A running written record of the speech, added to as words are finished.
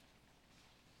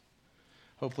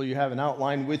Hopefully you have an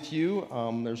outline with you.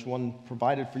 There's one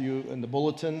provided for you in the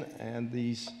bulletin, and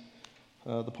the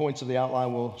points of the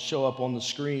outline will show up on the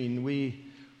screen. We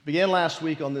began last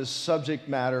week on this subject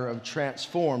matter of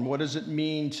transform. What does it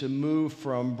mean to move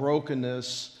from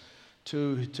brokenness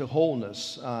to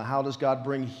wholeness? How does God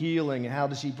bring healing? How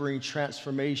does He bring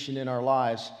transformation in our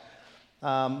lives?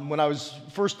 When I was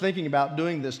first thinking about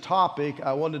doing this topic,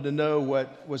 I wanted to know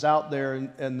what was out there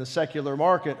in the secular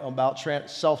market about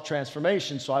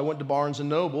self-transformation. So I went to Barnes &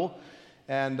 Noble,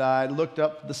 and I looked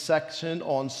up the section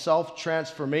on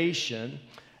self-transformation,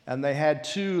 and they had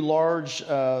two large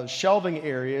shelving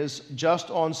areas just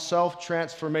on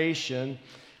self-transformation,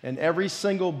 and every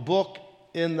single book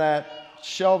in that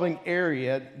shelving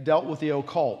area dealt with the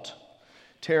occult,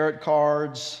 tarot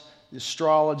cards,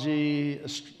 astrology,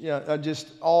 just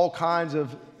all kinds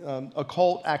of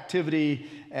occult activity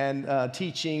and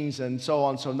teachings and so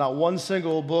on. So not one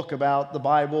single book about the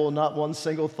Bible, not one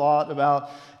single thought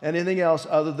about anything else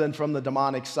other than from the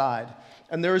demonic side.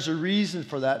 And there is a reason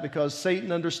for that, because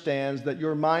Satan understands that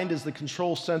your mind is the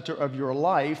control center of your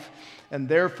life, and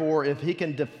therefore if he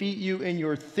can defeat you in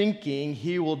your thinking,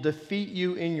 he will defeat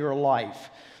you in your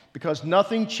life. Because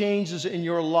nothing changes in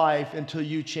your life until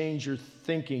you change your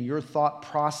thinking, your thought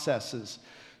processes.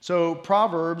 So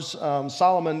Proverbs,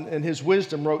 Solomon in his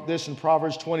wisdom wrote this in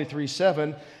Proverbs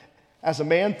 23:7, "As a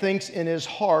man thinks in his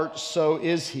heart, so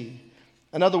is he."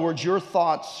 In other words, your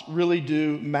thoughts really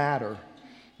do matter.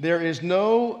 There is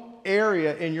no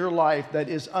area in your life that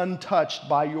is untouched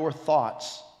by your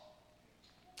thoughts.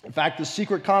 In fact, the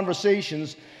secret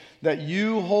conversations that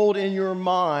you hold in your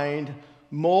mind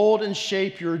mold and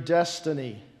shape your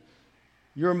destiny.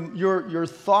 Your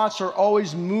thoughts are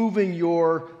always moving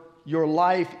your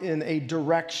life in a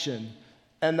direction,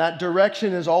 and that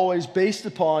direction is always based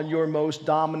upon your most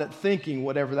dominant thinking,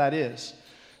 whatever that is.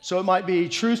 So it might be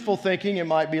truthful thinking, it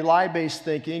might be lie-based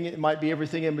thinking, it might be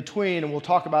everything in between, and we'll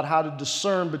talk about how to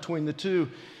discern between the two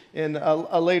in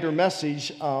a later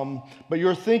message. But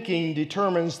your thinking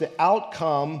determines the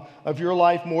outcome of your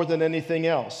life more than anything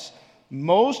else.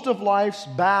 Most of life's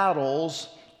battles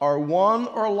are won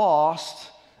or lost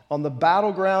on the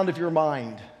battleground of your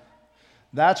mind.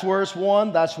 That's where it's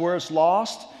won, that's where it's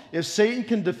lost. If Satan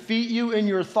can defeat you in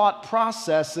your thought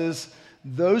processes,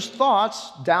 those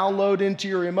thoughts download into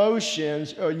your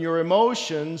emotions, and your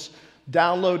emotions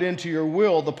download into your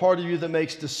will, the part of you that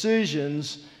makes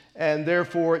decisions, and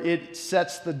therefore it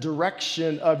sets the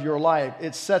direction of your life.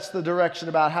 It sets the direction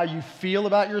about how you feel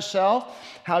about yourself,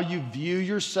 how you view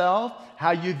yourself,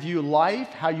 how you view life,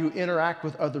 how you interact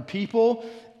with other people.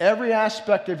 Every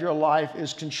aspect of your life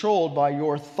is controlled by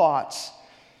your thoughts.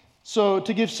 So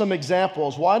to give some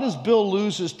examples, why does Bill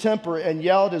lose his temper and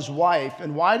yell at his wife?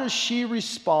 And why does she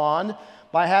respond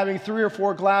by having 3 or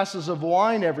 4 glasses of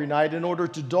wine every night in order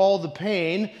to dull the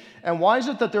pain? And why is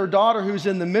it that their daughter, who's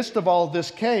in the midst of all of this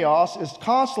chaos, is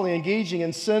constantly engaging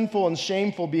in sinful and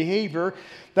shameful behavior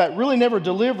that really never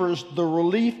delivers the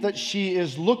relief that she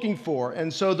is looking for?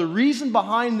 And so the reason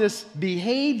behind this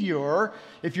behavior,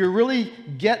 if you really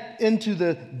get into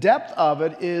the depth of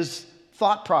it, is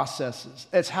thought processes.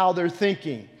 It's how they're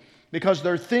thinking, because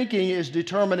their thinking is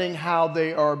determining how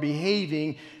they are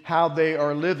behaving, how they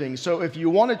are living. So if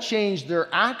you want to change their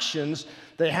actions,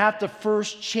 they have to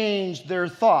first change their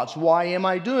thoughts. Why am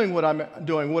I doing what I'm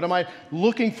doing? What am I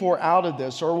looking for out of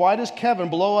this? Or why does Kevin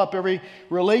blow up every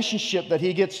relationship that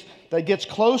gets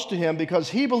close to him? Because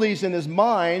he believes in his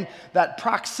mind that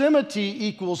proximity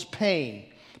equals pain.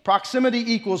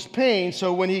 Proximity equals pain,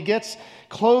 so when he gets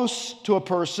close to a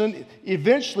person,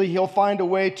 eventually he'll find a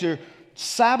way to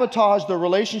sabotage the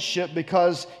relationship,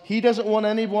 because he doesn't want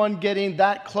anyone getting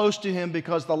that close to him,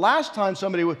 because the last time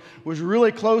somebody was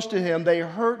really close to him, they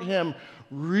hurt him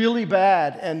really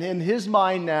bad. And in his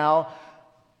mind now,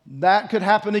 that could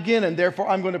happen again, and therefore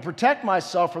I'm going to protect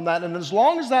myself from that. And as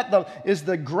long as that is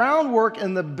the groundwork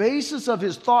and the basis of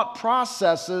his thought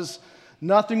processes,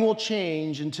 nothing will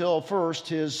change until first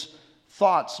his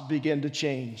thoughts begin to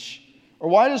change. Or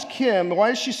why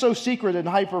is she so secret and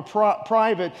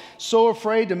hyper-private, so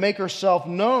afraid to make herself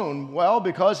known? Well,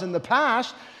 because in the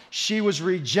past, she was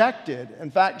rejected.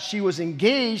 In fact, she was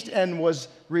engaged and was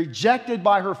rejected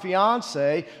by her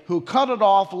fiancé, who cut it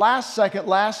off last second,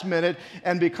 last minute.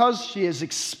 And because she has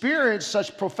experienced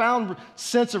such profound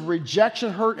sense of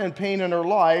rejection, hurt, and pain in her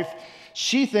life,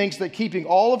 she thinks that keeping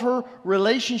all of her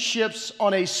relationships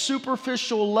on a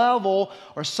superficial level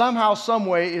or somehow, some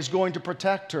way is going to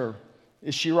protect her.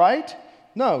 Is she right?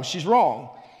 No, she's wrong.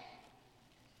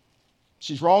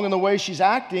 She's wrong in the way she's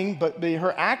acting, but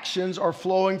her actions are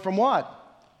flowing from what?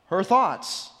 Her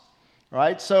thoughts.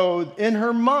 right? So in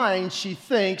her mind, she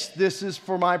thinks this is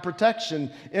for my protection.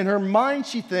 In her mind,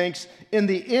 she thinks in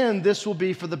the end, this will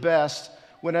be for the best,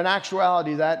 when in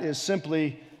actuality, that is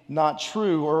simply not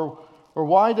true. Or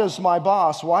why does my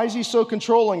boss, why is he so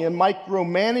controlling and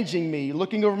micromanaging me,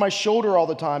 looking over my shoulder all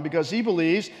the time? Because he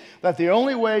believes that the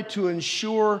only way to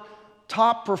ensure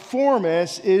top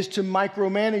performance is to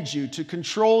micromanage you, to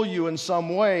control you in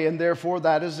some way, and therefore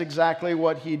that is exactly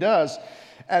what he does.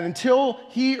 And until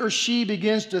he or she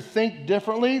begins to think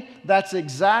differently, that's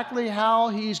exactly how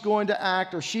he's going to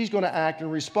act or she's going to act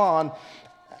and respond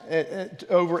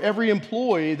over every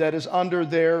employee that is under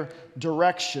their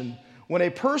direction. When a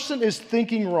person is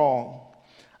thinking wrong,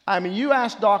 I mean, you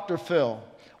ask Dr. Phil,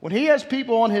 when he has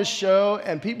people on his show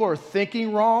and people are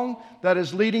thinking wrong, that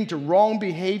is leading to wrong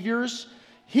behaviors,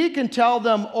 he can tell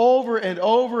them over and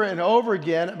over and over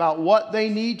again about what they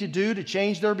need to do to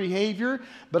change their behavior.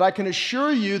 But I can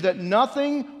assure you that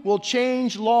nothing will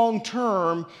change long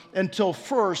term until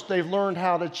first they've learned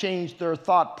how to change their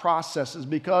thought processes,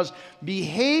 because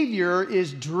behavior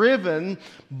is driven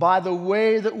by the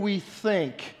way that we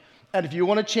think. And if you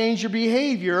want to change your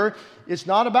behavior, it's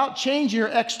not about changing your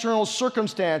external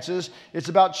circumstances. It's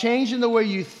about changing the way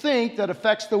you think that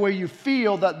affects the way you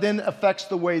feel, that then affects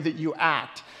the way that you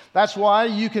act. That's why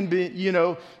you can be,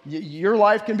 your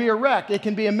life can be a wreck. It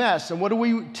can be a mess. And what do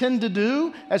we tend to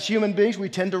do as human beings? We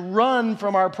tend to run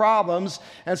from our problems.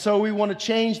 And so we want to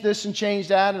change this and change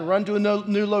that and run to a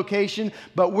new location.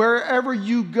 But wherever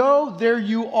you go, there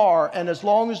you are. And as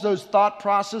long as those thought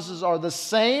processes are the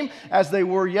same as they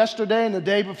were yesterday and the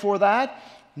day before that,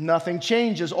 nothing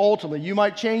changes ultimately. You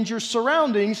might change your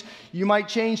surroundings. You might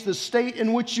change the state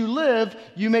in which you live.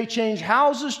 You may change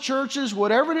houses, churches,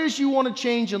 whatever it is you want to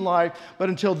change in life. But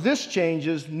until this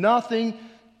changes, nothing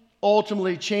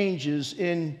ultimately changes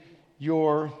in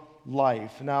your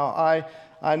life. Now,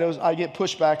 I know I get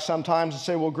pushback sometimes and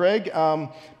say, well, Greg,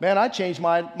 man, I change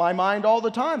my mind all the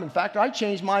time. In fact, I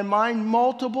change my mind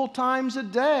multiple times a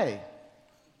day.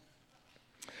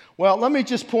 Well, let me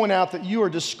just point out that you are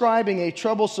describing a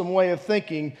troublesome way of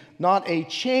thinking, not a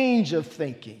change of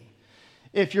thinking.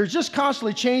 If you're just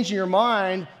constantly changing your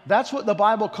mind, that's what the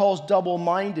Bible calls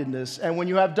double-mindedness. And when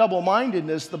you have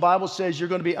double-mindedness, the Bible says you're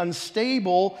going to be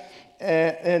unstable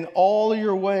in all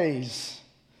your ways.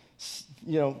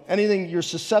 Anything, you're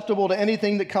susceptible to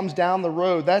anything that comes down the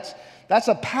road. That's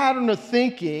a pattern of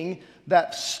thinking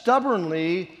that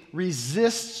stubbornly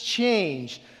resists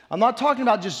change. I'm not talking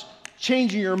about just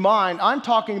changing your mind. I'm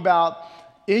talking about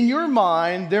in your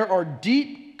mind, there are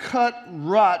deep cut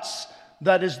ruts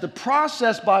that is the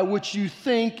process by which you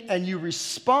think and you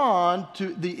respond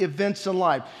to the events in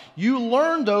life. You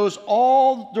learn those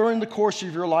all during the course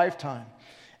of your lifetime.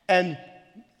 And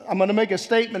I'm going to make a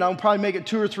statement. I'll probably make it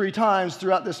 2 or 3 times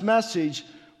throughout this message.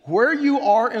 Where you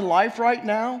are in life right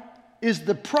now is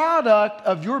the product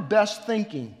of your best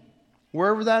thinking,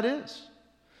 wherever that is.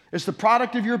 It's the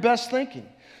product of your best thinking.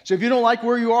 So if you don't like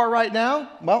where you are right now,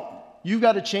 well, you've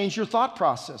got to change your thought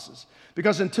processes.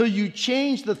 Because until you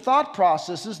change the thought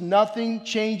processes, nothing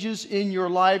changes in your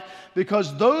life.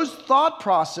 Because those thought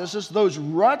processes, those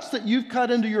ruts that you've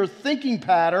cut into your thinking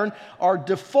pattern are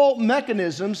default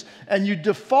mechanisms. And you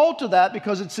default to that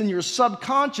because it's in your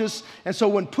subconscious. And so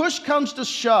when push comes to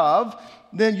shove,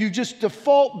 then you just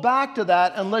default back to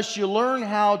that unless you learn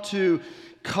how to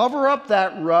cover up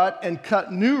that rut and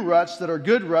cut new ruts that are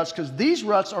good ruts, because these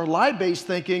ruts are lie-based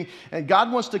thinking, and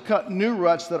God wants to cut new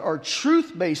ruts that are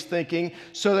truth-based thinking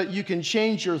so that you can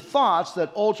change your thoughts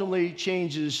that ultimately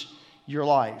changes your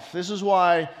life. This is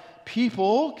why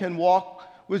people can walk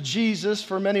with Jesus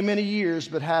for many, many years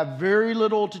but have very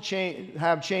little to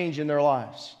change in their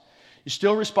lives. You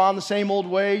still respond the same old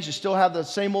ways. You still have the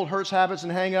same old hurts, habits,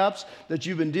 and hang-ups that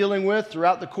you've been dealing with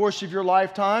throughout the course of your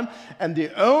lifetime. And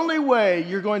the only way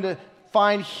you're going to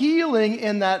find healing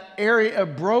in that area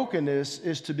of brokenness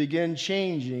is to begin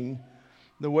changing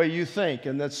the way you think.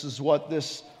 And this is what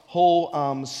this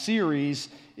whole series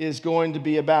is going to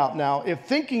be about. Now, if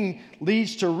thinking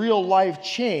leads to real life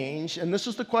change, and this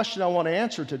is the question I want to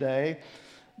answer today,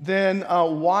 then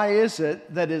why is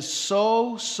it that it's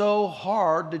so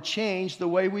hard to change the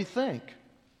way we think?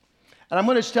 And I'm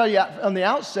going to tell you on the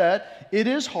outset, it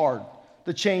is hard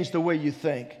to change the way you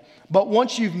think. But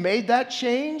once you've made that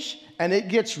change and it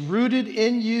gets rooted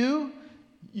in you,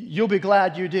 you'll be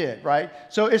glad you did, right?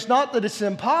 So it's not that it's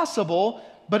impossible,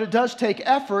 but it does take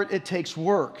effort, it takes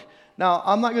work. Now,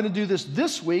 I'm not going to do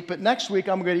this week, but next week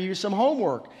I'm going to give you some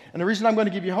homework. And the reason I'm going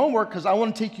to give you homework because I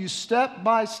want to take you step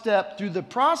by step through the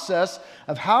process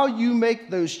of how you make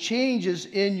those changes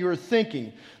in your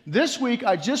thinking. This week,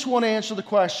 I just want to answer the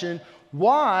question,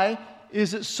 why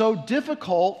is it so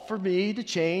difficult for me to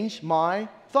change my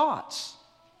thoughts?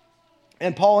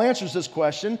 And Paul answers this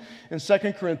question in 2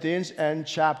 Corinthians and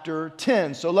chapter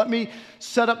 10. So let me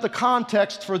set up the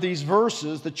context for these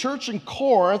verses. The church in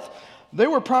Corinth, they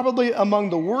were probably among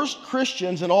the worst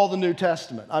Christians in all the New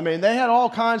Testament. I mean, they had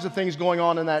all kinds of things going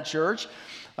on in that church.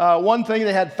 One thing,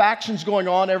 they had factions going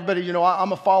on. Everybody,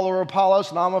 I'm a follower of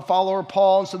Apollos and I'm a follower of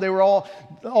Paul. And so they were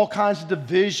all kinds of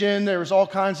division. There was all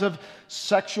kinds of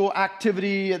sexual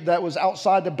activity that was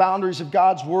outside the boundaries of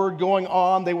God's word going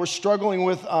on. They were struggling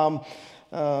with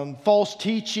false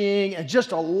teaching and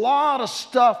just a lot of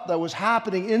stuff that was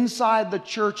happening inside the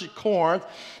church at Corinth.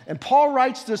 And Paul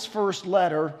writes this first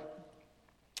letter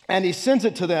and he sends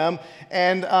it to them,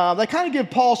 and they kind of give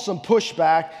Paul some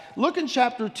pushback. Look in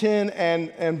chapter 10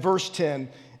 and verse 10.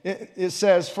 It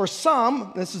says, for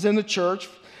some, this is in the church,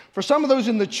 for some of those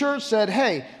in the church said,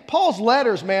 hey, Paul's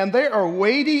letters, man, they are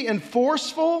weighty and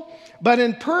forceful, but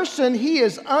in person he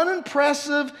is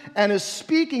unimpressive and his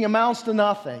speaking amounts to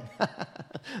nothing.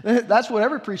 That's what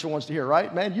every preacher wants to hear,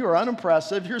 right? Man, you are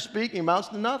unimpressive, your speaking amounts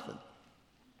to nothing.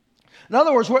 In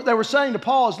other words, what they were saying to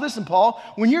Paul is, listen, Paul,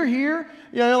 when you're here,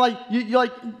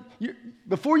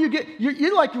 before you get,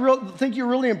 you think you're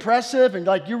really impressive and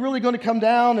like you're really going to come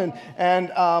down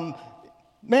and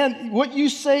man, what you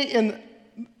say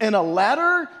in a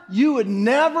letter, you would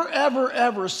never, ever,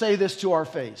 ever say this to our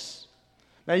face.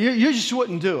 Now, you just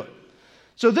wouldn't do it.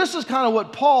 So this is kind of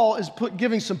what Paul is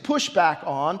giving some pushback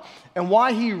on and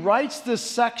why he writes this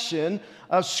section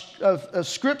of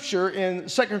Scripture in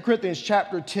 2 Corinthians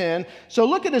chapter 10. So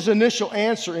look at his initial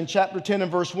answer in chapter 10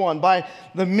 and verse 1. By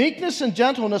the meekness and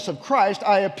gentleness of Christ,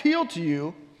 I appeal to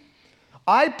you.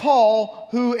 I, Paul,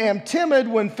 who am timid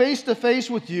when face to face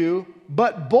with you,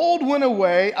 but bold when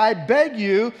away, I beg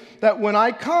you that when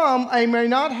I come, I may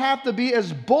not have to be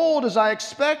as bold as I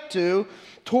expect to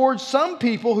towards some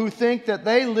people who think that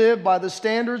they live by the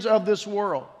standards of this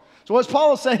world. So what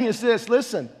Paul is saying is this,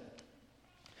 listen.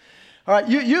 All right,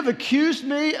 you've accused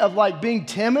me of like being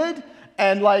timid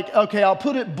and like, okay, I'll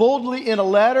put it boldly in a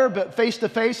letter, but face to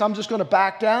face, I'm just going to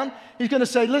back down. He's going to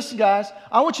say, listen, guys,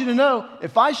 I want you to know,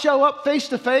 if I show up face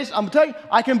to face, I'm going to tell you,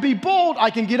 I can be bold. I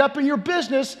can get up in your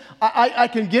business. I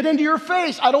can get into your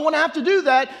face. I don't want to have to do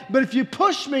that, but if you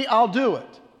push me, I'll do it.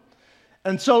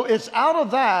 And so it's out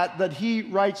of that he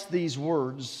writes these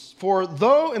words. For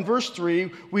though, in verse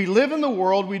 3, we live in the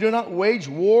world, we do not wage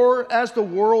war as the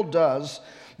world does.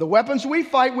 The weapons we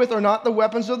fight with are not the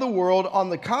weapons of the world.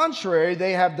 On the contrary,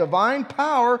 they have divine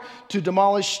power to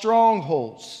demolish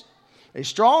strongholds. A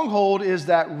stronghold is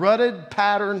that rutted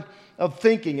pattern of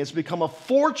thinking. It's become a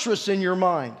fortress in your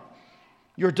mind,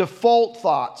 your default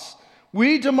thoughts.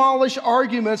 We demolish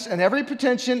arguments and every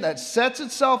pretension that sets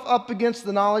itself up against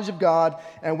the knowledge of God,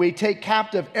 and we take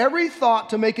captive every thought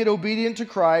to make it obedient to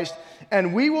Christ,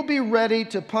 and we will be ready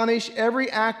to punish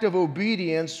every act of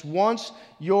obedience once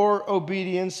your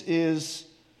obedience is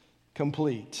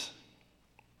complete.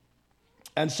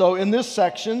 And so in this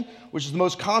section, which is the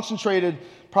most concentrated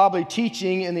probably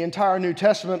teaching in the entire New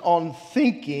Testament on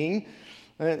thinking,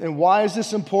 and why is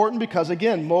this important? Because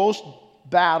again, most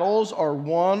battles are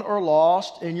won or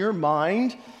lost in your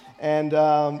mind, and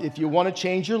if you want to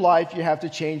change your life, you have to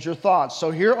change your thoughts.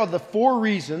 So here are the 4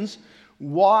 reasons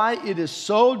why it is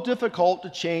so difficult to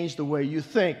change the way you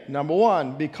think. Number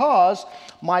 1, because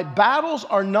my battles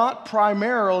are not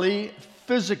primarily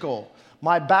physical.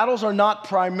 My battles are not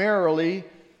primarily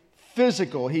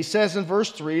physical. He says in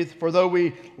verse 3, for though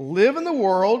we live in the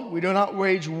world, we do not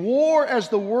wage war as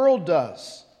the world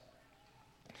does.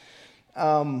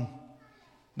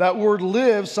 That word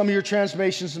live, some of your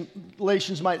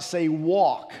translations might say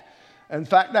walk. In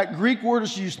fact, that Greek word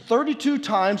is used 32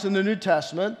 times in the New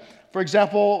Testament. For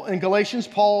example, in Galatians,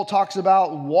 Paul talks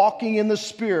about walking in the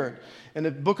Spirit. In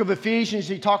the book of Ephesians,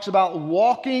 he talks about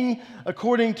walking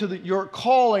according to your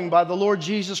calling by the Lord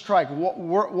Jesus Christ.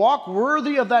 Walk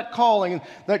worthy of that calling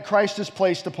that Christ has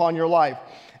placed upon your life.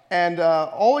 And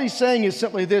all he's saying is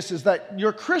simply this, is that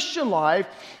your Christian life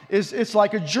it's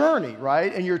like a journey,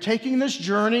 right? And you're taking this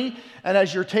journey, and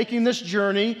as you're taking this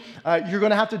journey, you're going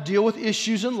to have to deal with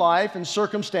issues in life and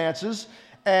circumstances.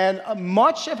 And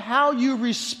much of how you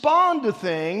respond to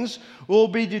things will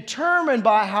be determined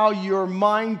by how your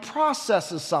mind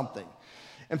processes something.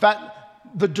 In fact,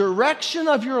 the direction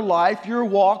of your life, your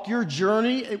walk, your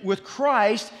journey with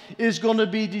Christ is going to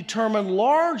be determined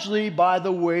largely by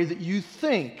the way that you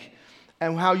think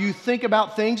and how you think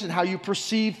about things and how you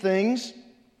perceive things.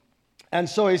 And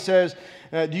so he says,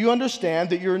 do you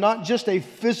understand that you're not just a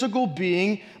physical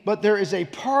being, but there is a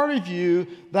part of you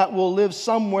that will live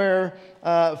somewhere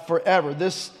forever?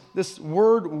 This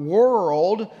word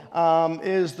world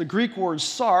is the Greek word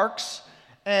sarx,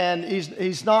 and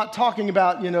he's not talking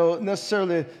about,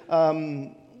 necessarily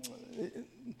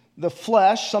the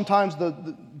flesh. Sometimes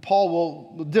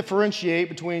Paul will differentiate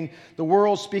between the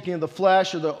world, speaking of the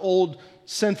flesh, or the old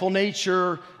sinful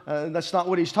nature. That's not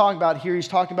what he's talking about here. He's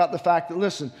talking about the fact that,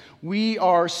 listen, we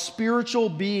are spiritual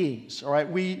beings, all right?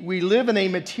 We live in a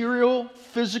material,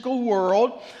 physical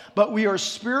world, but we are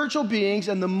spiritual beings,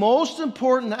 and the most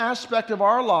important aspect of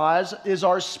our lives is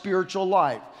our spiritual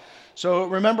life. So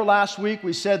remember last week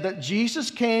we said that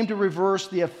Jesus came to reverse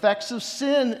the effects of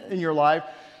sin in your life,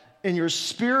 in your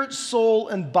spirit, soul,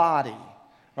 and body.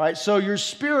 Right? So your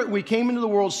spirit, we came into the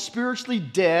world spiritually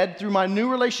dead. Through my new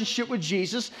relationship with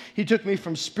Jesus, he took me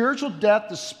from spiritual death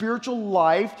to spiritual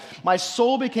life. My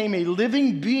soul became a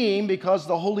living being because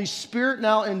the Holy Spirit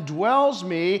now indwells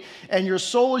me, and your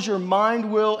soul is your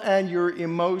mind, will, and your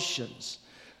emotions.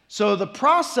 So the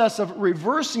process of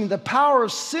reversing the power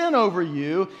of sin over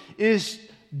you is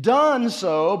done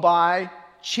so by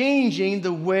changing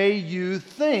the way you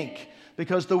think.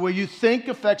 Because the way you think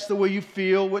affects the way you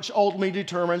feel, which ultimately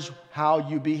determines how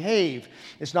you behave.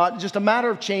 It's not just a matter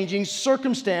of changing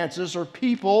circumstances or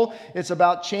people. It's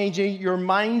about changing your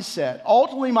mindset.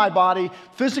 Ultimately, my body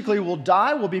physically will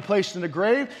die, will be placed in the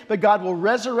grave, but God will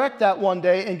resurrect that one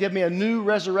day and give me a new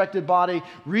resurrected body,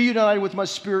 reunited with my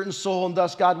spirit and soul, and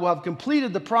thus God will have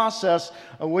completed the process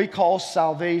of what we call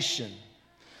salvation.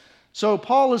 So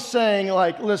Paul is saying,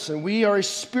 listen, we are a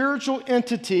spiritual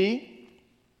entity,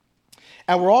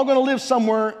 and we're all going to live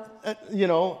somewhere,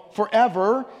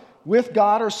 forever with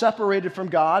God or separated from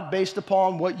God based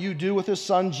upon what you do with His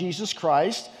Son, Jesus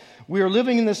Christ. We are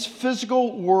living in this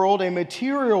physical world, a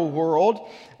material world,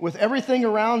 with everything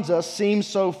around us seems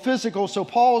so physical. So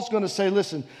Paul is going to say,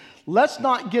 listen, let's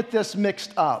not get this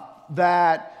mixed up,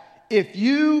 that if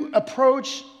you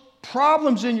approach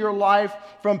problems in your life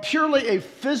from purely a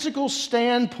physical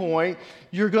standpoint,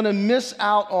 you're going to miss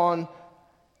out on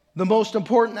the most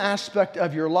important aspect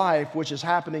of your life, which is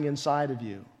happening inside of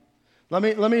you. Let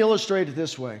me illustrate it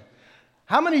this way.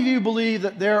 How many of you believe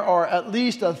that there are at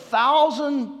least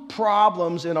 1,000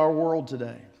 problems in our world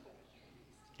today?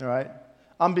 All right?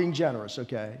 I'm being generous,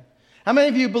 okay? How many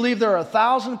of you believe there are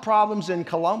 1,000 problems in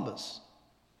Columbus?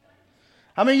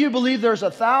 How many of you believe there's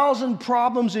 1,000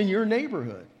 problems in your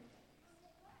neighborhood?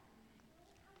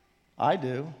 I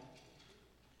do.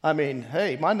 I mean,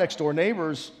 hey, my next door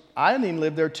neighbors, I hadn't even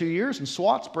lived there 2 years, and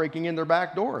SWAT's breaking in their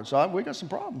back door. So we got some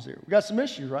problems here. We got some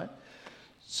issues, right?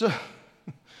 So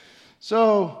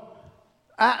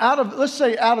out of those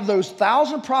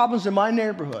 1,000 problems in my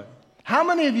neighborhood, how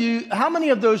many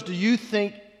of those do you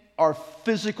think are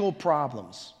physical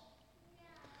problems?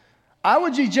 I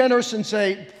would be generous and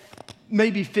say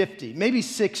maybe 50, maybe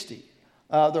 60.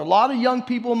 There are a lot of young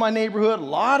people in my neighborhood, a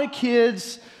lot of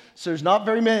kids. So there's not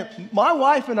very many. My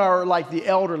wife and I are like the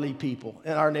elderly people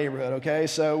in our neighborhood, okay?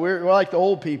 So we're like the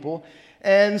old people.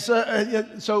 And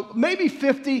so maybe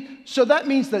 50. So that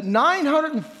means that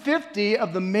 950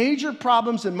 of the major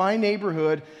problems in my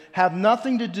neighborhood have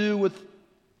nothing to do with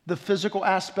the physical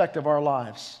aspect of our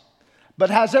lives, but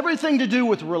has everything to do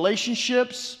with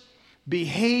relationships,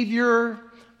 behavior,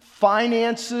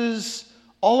 finances,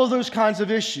 all of those kinds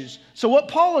of issues. So what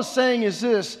Paul is saying is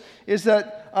this, is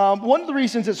that one of the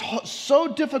reasons it's so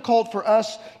difficult for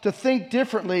us to think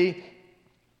differently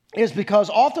is because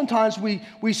oftentimes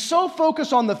we so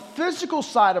focus on the physical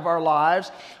side of our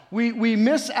lives, we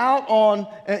miss out on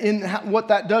what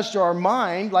that does to our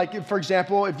mind. Like, for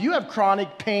example, if you have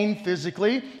chronic pain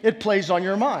physically, it plays on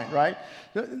your mind, right?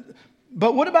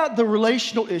 But what about the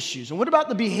relational issues? And what about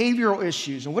the behavioral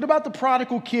issues? And what about the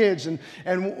prodigal kids? And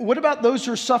what about those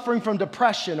who are suffering from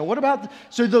depression? And what about,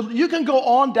 you can go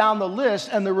on down the list,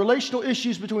 and the relational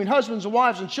issues between husbands and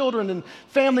wives and children and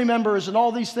family members and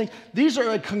all these things. These are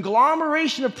a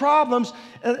conglomeration of problems.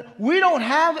 And we don't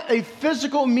have a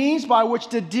physical means by which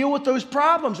to deal with those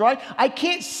problems, right? I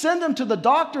can't send them to the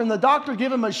doctor and the doctor give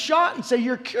them a shot and say,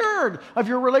 you're cured of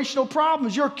your relational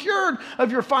problems. You're cured of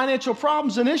your financial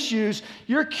problems and issues.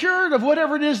 You're cured of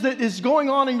whatever it is that is going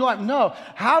on in your life. No.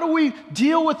 How do we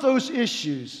deal with those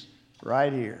issues?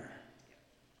 Right here.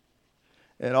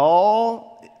 It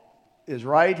all is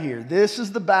right here. This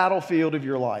is the battlefield of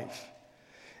your life.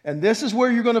 And this is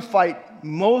where you're going to fight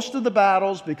most of the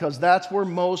battles, because that's where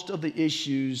most of the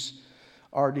issues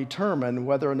are determined,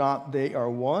 whether or not they are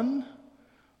won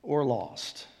or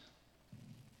lost.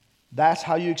 That's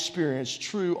how you experience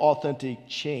true, authentic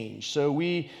change. So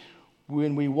we're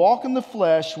when we walk in the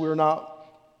flesh, we're not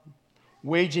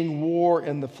waging war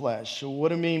in the flesh. So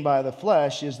what I mean by the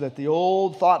flesh is that the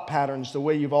old thought patterns, the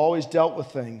way you've always dealt with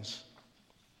things.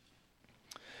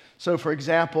 So, for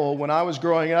example, when I was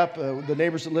growing up, the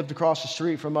neighbors that lived across the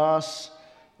street from us,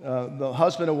 the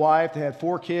husband and wife, they had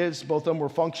 4 kids. Both of them were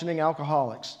functioning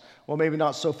alcoholics. Well, maybe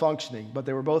not so functioning, but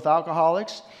they were both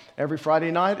alcoholics. Every Friday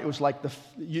night, it was like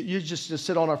you just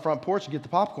sit on our front porch and get the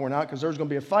popcorn out because there was going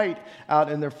to be a fight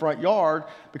out in their front yard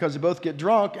because they both get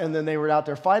drunk, and then they were out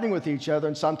there fighting with each other.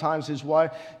 And sometimes his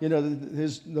wife,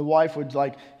 the wife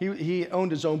would he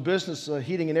owned his own business, a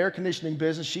heating and air conditioning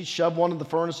business. She'd shove one of the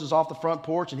furnaces off the front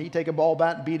porch, and he'd take a ball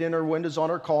bat and beat in her windows on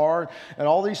her car, and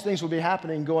all these things would be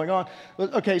happening, going on.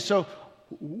 Okay, so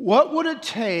what would it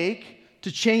take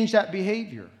to change that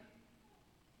behavior?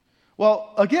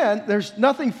 Well, again, there's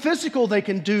nothing physical they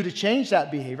can do to change that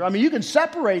behavior. I mean, you can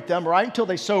separate them, right, until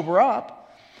they sober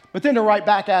up, but then they're right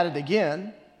back at it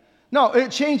again. No,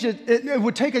 it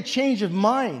would take a change of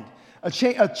mind, a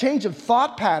change of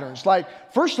thought patterns.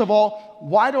 Like, first of all,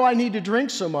 why do I need to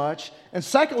drink so much? And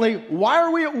secondly, why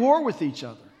are we at war with each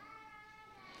other?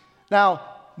 Now,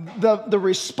 the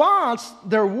response,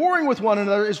 they're warring with one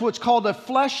another, is what's called a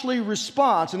fleshly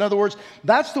response. In other words,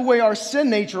 that's the way our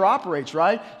sin nature operates,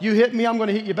 right? You hit me, I'm going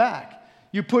to hit you back.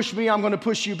 You push me, I'm going to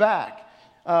push you back.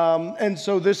 And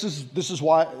so this is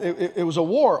why it was a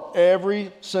war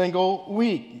every single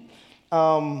week.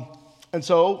 And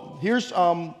so here's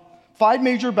 5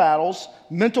 major battles,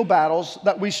 mental battles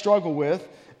that we struggle with.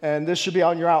 And this should be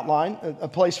on your outline, a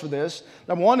place for this.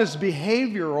 Number 1 is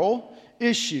behavioral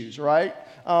issues, right?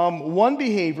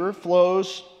 Behavior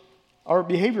flows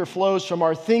from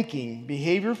our thinking.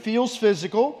 Behavior feels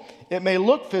physical. It may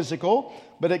look physical,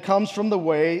 but it comes from the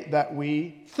way that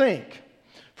we think.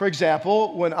 For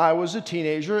example, when I was a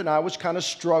teenager and I was kind of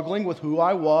struggling with who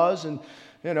I was and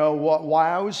why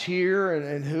I was here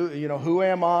and who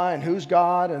am I and who's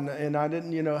God, and I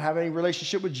didn't have any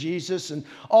relationship with Jesus, and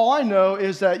all I know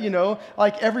is that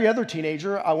like every other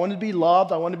teenager, I wanted to be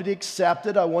loved, I wanted to be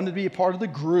accepted, I wanted to be a part of the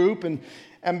group,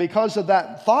 and because of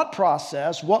that thought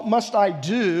process, what must I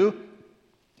do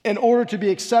in order to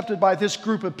be accepted by this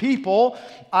group of people?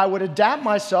 I would adapt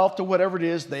myself to whatever it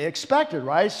is they expected,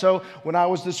 right? So when I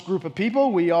was this group of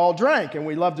people, we all drank, and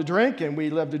we loved to drink, and we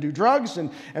loved to do drugs,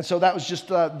 and so that was just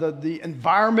the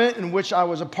environment in which I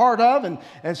was a part of,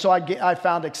 and so I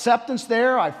found acceptance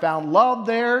there, I found love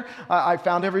there, I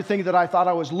found everything that I thought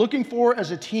I was looking for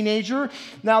as a teenager.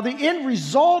 Now, the end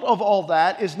result of all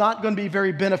that is not going to be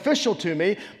very beneficial to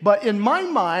me, but in my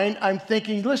mind, I'm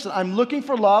thinking, listen, I'm looking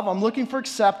for love, I'm looking for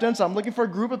acceptance, I'm looking for a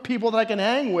group of people that I can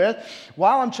hang with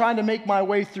while I'm trying to make my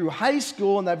way through high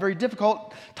school in that very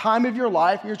difficult time of your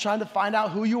life. And you're trying to find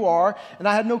out who you are. And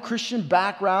I had no Christian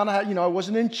background. I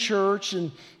wasn't in church,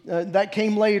 and that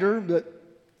came later.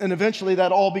 And eventually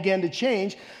that all began to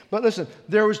change. But listen,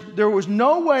 there was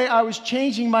no way I was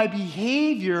changing my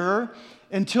behavior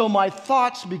until my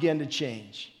thoughts began to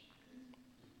change.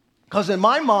 Because in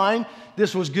my mind,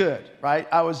 this was good, right?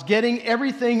 I was getting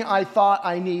everything I thought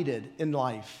I needed in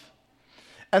life.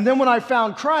 And then when I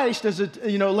found Christ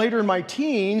later in my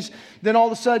teens, then all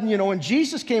of a sudden, when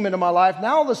Jesus came into my life,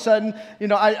 now all of a sudden,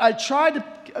 I tried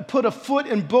to put a foot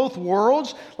in both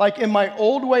worlds, like in my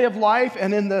old way of life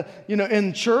and in the,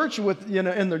 in church with,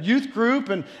 in the youth group.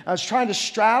 And I was trying to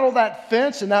straddle that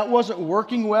fence, and that wasn't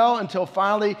working well until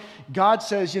finally God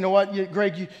says, you know what,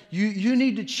 Greg, you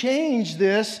need to change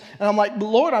this. And I'm like,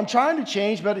 Lord, I'm trying to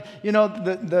change, but,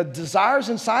 the desires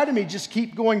inside of me just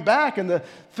keep going back, and the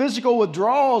physical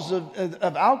withdrawals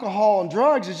of alcohol and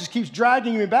drugs, it just keeps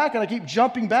dragging me back, and I keep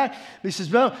jumping back. And he says,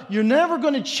 well, you're never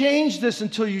going to change this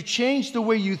until you change the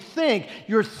way you think.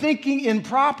 You're thinking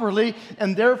improperly,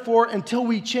 and therefore, until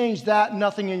we change that,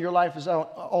 nothing in your life is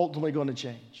ultimately going to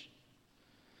change.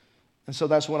 And so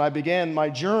that's when I began my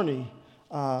journey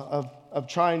of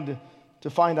trying to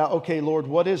find out, okay, Lord,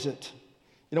 what is it?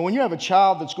 When you have a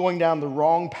child that's going down the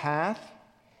wrong path,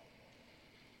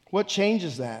 what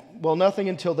changes that? Well, nothing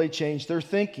until they change their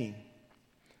thinking.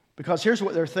 Because here's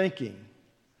what they're thinking.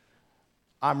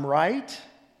 I'm right.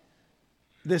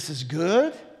 This is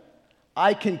good.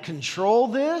 I can control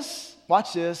this.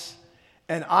 Watch this.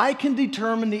 And I can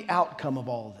determine the outcome of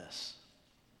all this.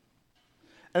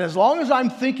 And as long as I'm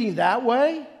thinking that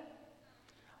way,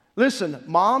 listen,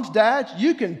 moms, dads,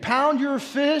 you can pound your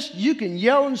fist, you can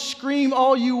yell and scream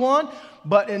all you want,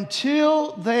 but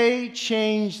until they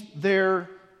change their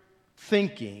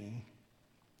thinking,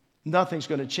 nothing's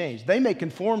going to change. They may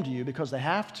conform to you because they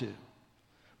have to.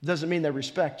 Doesn't mean they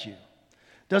respect you.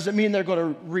 doesn't mean they're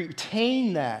going to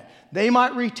retain that. They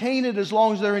might retain it as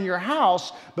long as they're in your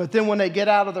house, but then when they get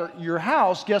out of your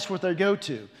house, guess what they go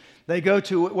to? They go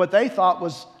to what they thought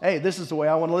was, hey, this is the way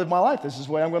I want to live my life. This is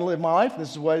the way I'm going to live my life.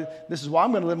 This is why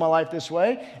I'm going to live my life this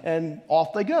way. And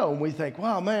off they go. And we think,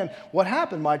 wow, man, what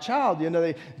happened? My child,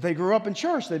 they grew up in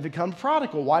church. They become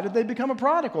prodigal. Why did they become a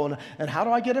prodigal? And how do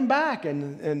I get him back?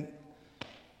 And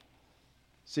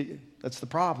see, that's the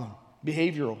problem.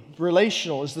 Behavioral.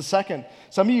 Relational is the second.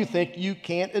 Some of you think you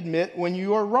can't admit when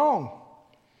you are wrong.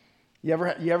 You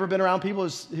ever been around people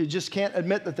who just can't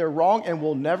admit that they're wrong and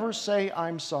will never say,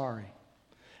 I'm sorry?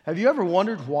 Have you ever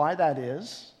wondered why that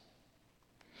is?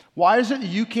 Why is it that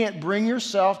you can't bring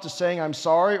yourself to saying, I'm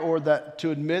sorry, or that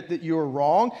to admit that you are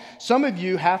wrong? Some of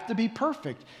you have to be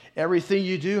perfect. Everything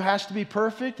you do has to be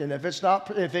perfect, and if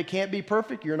it can't be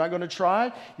perfect, you're not going to try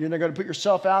it. You're not going to put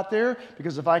yourself out there,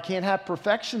 because if I can't have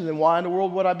perfection, then why in the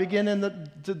world would I begin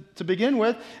to begin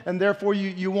with? And therefore,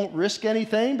 you won't risk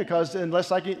anything, because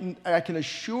unless I can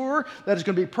assure that it's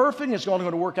going to be perfect, it's going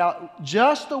to work out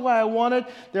just the way I want it.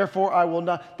 Therefore, I will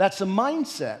not. That's a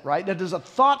mindset, right? That is a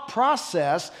thought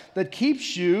process that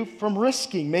keeps you from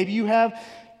risking. Maybe you have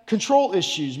control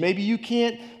issues. Maybe you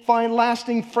can't find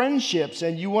lasting friendships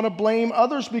and you want to blame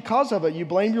others because of it. You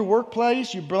blame your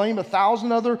workplace, you blame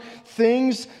 1,000 other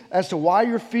things as to why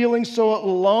you're feeling so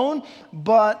alone.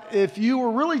 But if you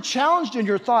were really challenged in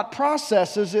your thought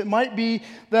processes, it might be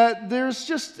that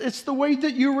it's the way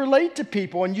that you relate to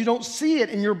people and you don't see it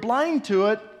and you're blind to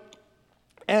it.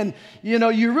 And,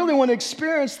 you really want to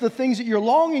experience the things that you're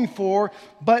longing for,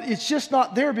 but it's just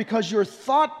not there because your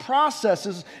thought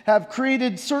processes have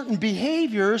created certain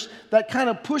behaviors that kind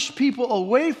of push people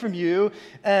away from you.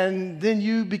 And then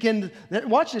you begin to,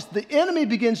 watch this, the enemy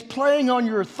begins playing on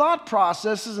your thought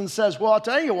processes and says, well, I'll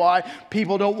tell you why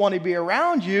people don't want to be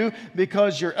around you,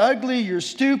 because you're ugly, you're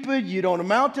stupid, you don't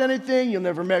amount to anything, you'll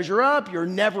never measure up, you're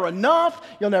never enough,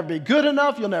 you'll never be good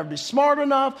enough, you'll never be smart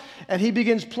enough. And he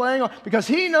begins playing on, because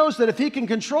he knows that if he can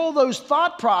control those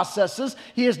thought processes,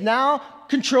 he is now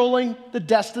controlling the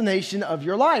destination of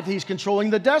your life. He's controlling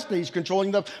the destiny. He's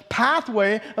controlling the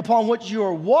pathway upon which you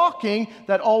are walking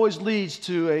that always leads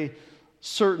to a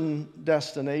certain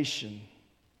destination.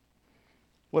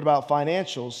 What about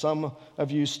financials? Some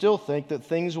of you still think that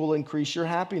things will increase your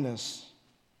happiness.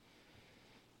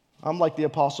 I'm like the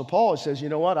Apostle Paul. He says, you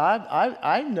know what?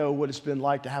 I know what it's been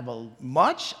like to have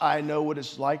much. I know what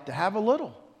it's like to have a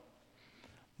little.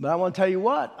 But I want to tell you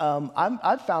what,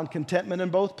 I've found contentment in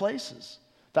both places.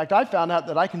 In fact, I found out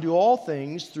that I can do all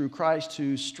things through Christ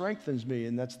who strengthens me,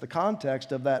 and that's the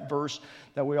context of that verse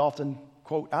that we often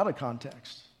quote out of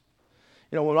context.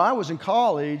 When I was in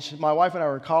college, my wife and I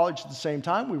were in college at the same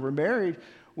time. We were married.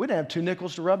 We didn't have 2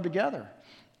 nickels to rub together.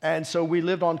 And so we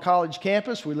lived on college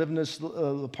campus. We lived in this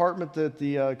apartment at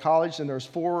the college, and there's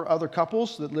 4 other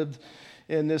couples that lived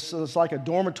in this. It's like a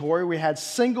dormitory. We had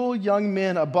single young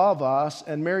men above us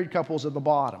and married couples at the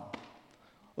bottom.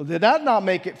 Well, did that not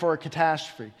make it for a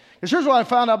catastrophe? Because here's what I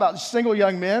found out about single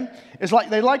young men. It's like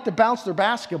they like to bounce their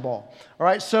basketball. All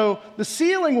right, so the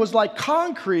ceiling was like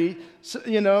concrete,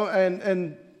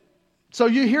 and so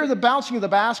you hear the bouncing of the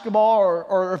basketball,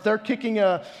 or if they're kicking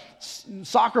a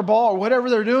soccer ball or whatever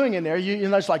they're doing in there,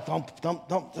 it's like thump, thump,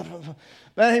 thump, thump, thump.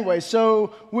 But anyway,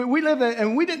 so we lived there,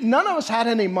 and none of us had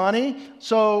any money.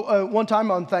 So one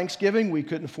time on Thanksgiving, we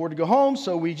couldn't afford to go home,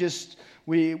 so we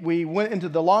went into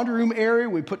the laundry room area.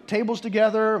 We put tables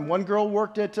together, and one girl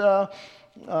worked at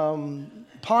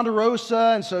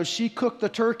Ponderosa, and so she cooked the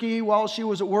turkey while she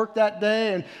was at work that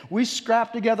day, and we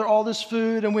scrapped together all this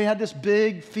food, and we had this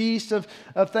big feast of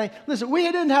things. Listen, we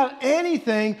didn't have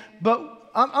anything, but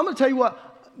I'm going to tell you what,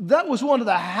 that was one of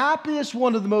the happiest,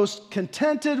 one of the most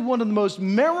contented, one of the most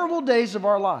memorable days of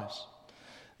our lives,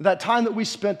 that time that we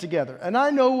spent together. And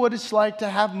I know what it's like to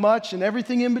have much and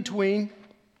everything in between.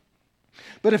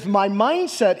 But if my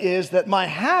mindset is that my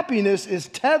happiness is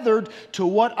tethered to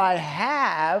what I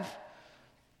have,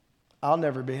 I'll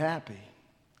never be happy,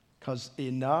 because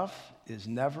enough is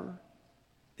never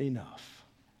enough.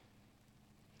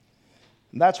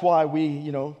 And that's why we,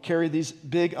 carry these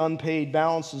big unpaid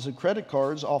balances of credit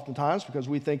cards oftentimes, because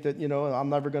we think that, I'm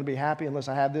never going to be happy unless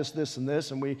I have this, this, and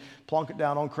this, and we plunk it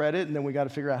down on credit, and then we got to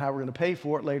figure out how we're going to pay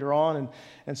for it later on.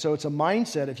 And so it's a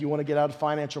mindset. If you want to get out of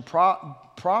financial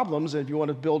problems, and if you want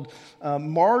to build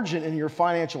margin in your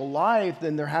financial life,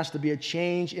 then there has to be a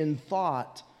change in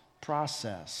thought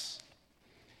process.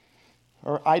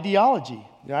 Or ideology,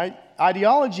 right?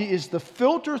 Ideology is the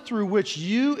filter through which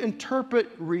you interpret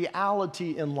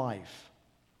reality in life.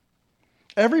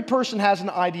 Every person has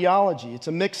an ideology. It's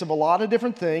a mix of a lot of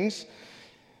different things.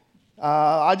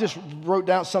 I just wrote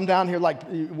down some down here, like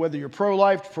whether you're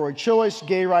pro-life, pro-choice,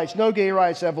 gay rights, no gay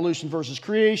rights, evolution versus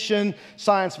creation,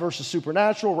 science versus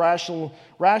supernatural,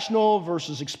 rational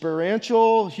versus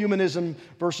experiential, humanism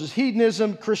versus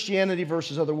hedonism, Christianity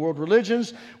versus other world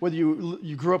religions, whether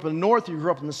you grew up in the north, you grew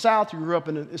up in the south, you grew up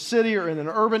in a city or in an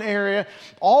urban area.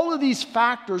 All of these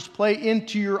factors play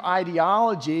into your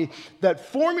ideology that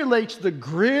formulates the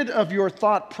grid of your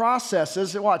thought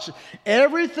processes. Watch,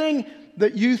 everything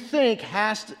that you think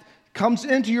comes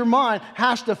into your mind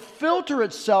has to filter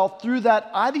itself through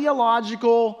that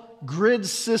ideological grid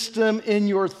system in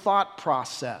your thought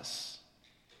process.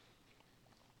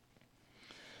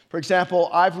 For example,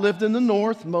 I've lived in the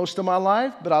north most of my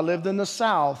life, but I lived in the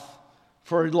south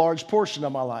for a large portion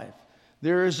of my life.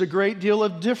 There is a great deal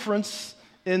of difference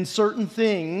in certain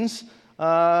things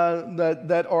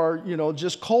that are,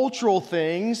 just cultural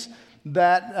things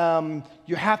that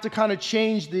you have to kind of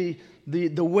change the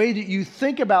way that you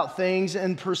think about things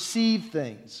and perceive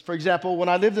things. For example, when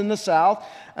I lived in the South,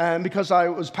 and because I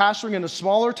was pastoring in a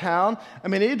smaller town, it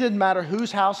didn't matter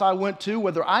whose house I went to,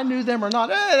 whether I knew them or not.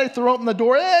 Hey, they throw open the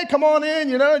door. Hey, come on in,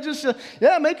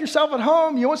 make yourself at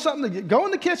home. You want something to go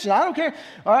in the kitchen. I don't care.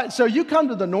 All right, so you come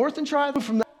to the north and try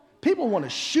from that. People want to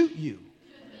shoot you.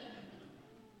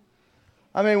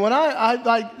 When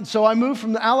I moved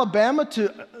from Alabama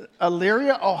to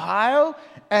Elyria, Ohio,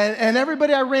 and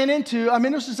everybody I ran into,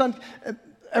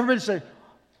 everybody say,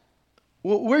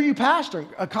 well, where are you pastoring?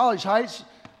 College Heights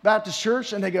Baptist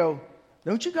Church. And they go,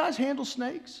 don't you guys handle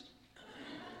snakes?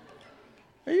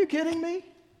 Are you kidding me?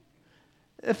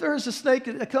 If there's a snake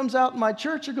that comes out in my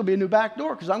church, there's going to be a new back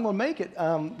door because I'm going to make it.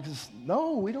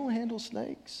 No, we don't handle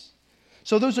snakes.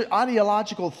 So those are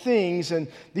ideological things, and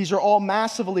these are all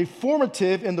massively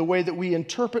formative in the way that we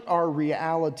interpret our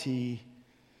reality.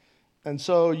 And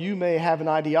so you may have an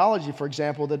ideology, for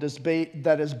example, that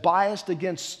is biased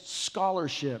against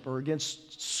scholarship or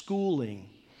against schooling.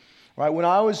 Right? When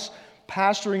I was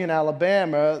pastoring in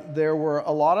Alabama, there were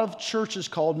a lot of churches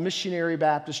called missionary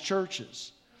Baptist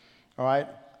churches. All right?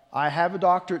 I have a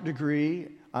doctorate degree.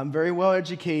 I'm very well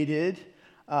educated.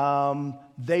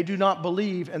 They do not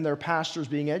believe in their pastors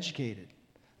being educated.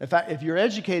 In fact, if you're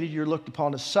educated, you're looked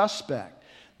upon as suspect.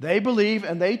 They believe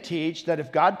and they teach that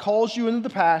if God calls you into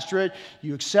the pastorate,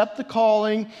 you accept the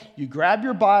calling, you grab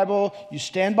your Bible, you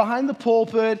stand behind the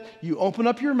pulpit, you open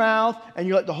up your mouth, and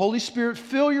you let the Holy Spirit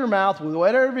fill your mouth with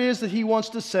whatever it is that He wants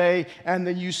to say, and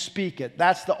then you speak it.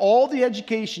 That's all the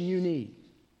education you need.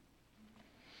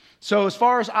 So as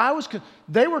far as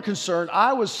they were concerned,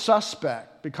 I was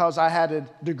suspect because I had a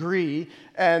degree,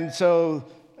 and so...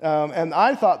 and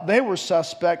I thought they were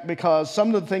suspect because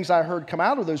some of the things I heard come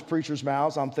out of those preachers'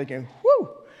 mouths, I'm thinking, whew,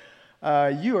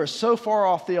 you are so far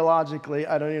off theologically,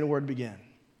 I don't even know where to begin.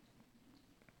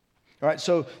 All right,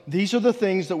 so these are the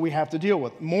things that we have to deal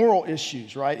with. Moral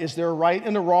issues, right? Is there a right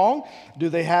and a wrong? Do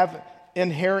they have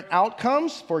inherent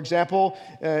outcomes? For example,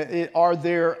 are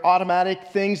there automatic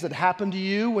things that happen to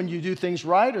you when you do things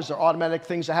right? Or is there automatic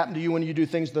things that happen to you when you do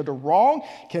things that are wrong?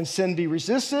 Can sin be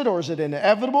resisted, or is it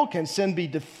inevitable? Can sin be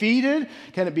defeated?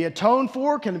 Can it be atoned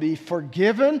for? Can it be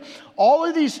forgiven? All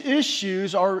of these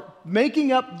issues are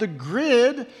making up the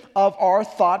grid of our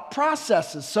thought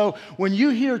processes. So when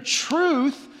you hear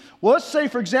truth, well, let's say,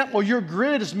 for example, your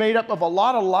grid is made up of a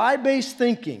lot of lie-based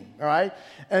thinking, all right?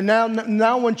 And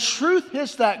now when truth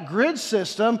hits that grid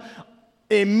system,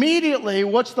 immediately,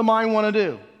 what's the mind want to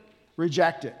do?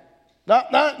 Reject it. No,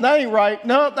 that ain't right.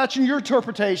 No, that's your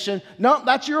interpretation. No,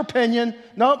 that's your opinion.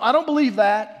 No, I don't believe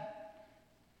that.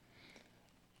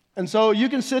 And so you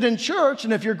can sit in church,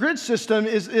 and if your grid system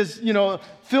is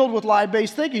filled with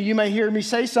lie-based thinking, you may hear me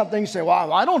say something and say,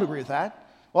 well, I don't agree with that.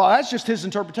 Well, that's just his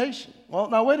interpretation. Well,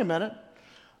 now, wait a minute.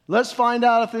 Let's find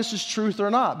out if this is truth or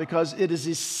not, because it is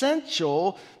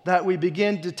essential that we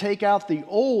begin to take out the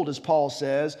old, as Paul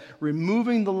says,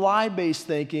 removing the lie-based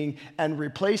thinking and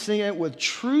replacing it with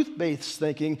truth-based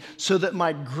thinking so that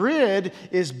my grid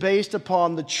is based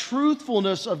upon the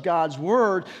truthfulness of God's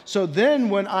Word. So then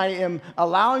when I am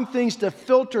allowing things to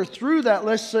filter through that,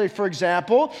 let's say, for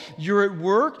example, you're at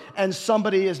work and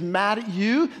somebody is mad at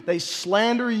you, they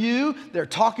slander you, they're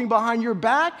talking behind your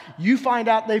back, you find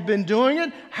out they've been doing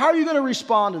it, how are you going to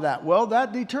respond to that? Well,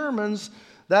 that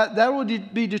will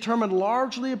be determined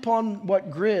largely upon what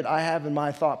grid I have in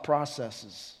my thought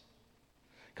processes.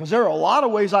 Because there are a lot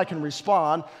of ways I can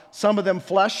respond. Some of them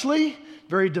fleshly,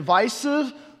 very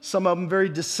divisive. Some of them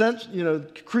very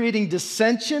creating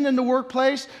dissension in the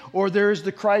workplace. Or there is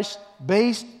the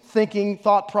Christ-based thinking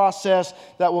thought process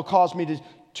that will cause me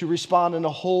to respond in a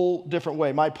whole different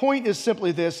way. My point is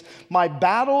simply this: my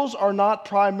battles are not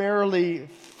primarily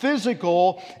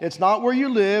physical. It's not where you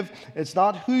live. It's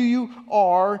not who you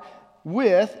are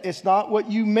with. It's not what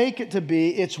you make it to be.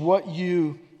 It's what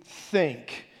you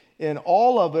think. And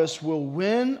all of us will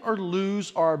win or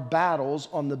lose our battles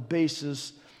on the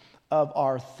basis of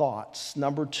our thoughts.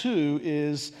 Number two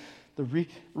is the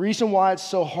reason why it's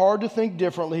so hard to think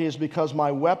differently is because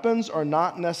my weapons are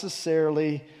not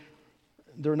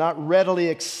readily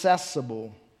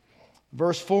accessible.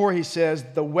 Verse 4, he says,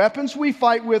 the weapons we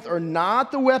fight with are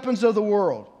not the weapons of the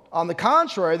world. On the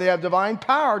contrary, they have divine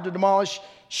power to demolish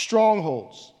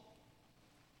strongholds.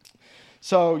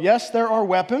 So, yes, there are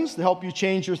weapons to help you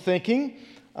change your thinking,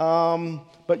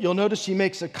 but you'll notice he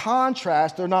makes a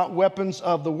contrast. They're not weapons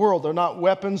of the world. They're not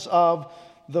weapons of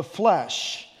the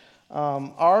flesh.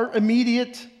 Our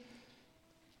immediate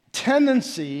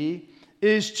tendency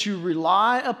is to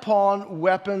rely upon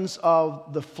weapons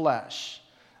of the flesh.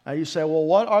 Now you say, well,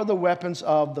 what are the weapons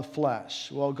of the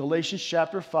flesh? Well, Galatians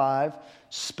chapter 5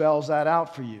 spells that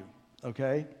out for you,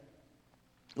 okay?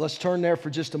 Let's turn there for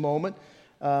just a moment.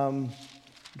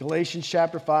 Galatians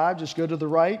chapter 5, just go to the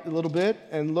right a little bit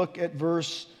and look at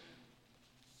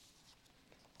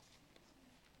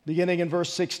beginning in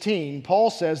verse 16. Paul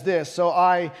says this, so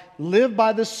I live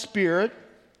by the Spirit.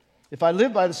 If I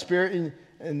live by the Spirit,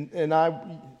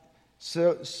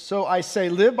 so I say,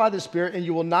 live by the Spirit, and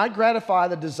you will not gratify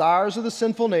the desires of the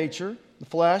sinful nature, the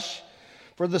flesh.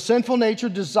 For the sinful nature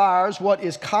desires what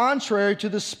is contrary to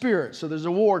the Spirit. So there's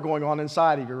a war going on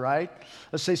inside of you, right?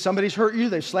 Let's say somebody's hurt you,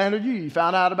 they've slandered you, you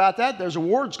found out about that. There's a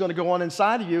war that's going to go on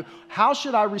inside of you. How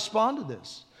should I respond to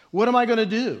this? What am I going to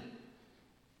do?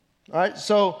 All right,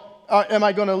 so am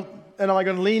I going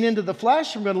to lean into the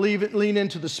flesh, or am I going to lean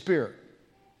into the Spirit?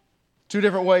 Two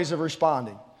different ways of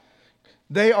responding.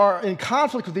 They are in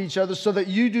conflict with each other so that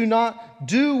you do not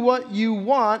do what you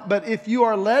want, but if you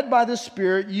are led by the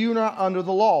Spirit, you are not under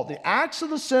the law. The acts of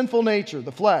the sinful nature,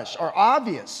 the flesh, are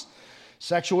obvious.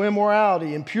 Sexual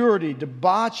immorality, impurity,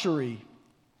 debauchery.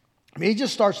 I mean, he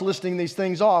just starts listing these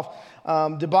things off.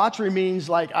 Debauchery means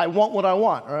like, I want what I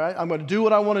want, all right? I'm going to do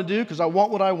what I want to do because I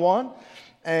want what I want.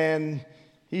 And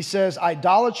he says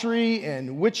idolatry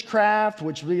and witchcraft,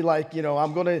 which would be like,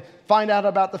 I'm going to find out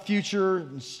about the future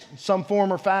in some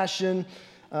form or fashion.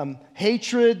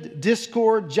 Hatred,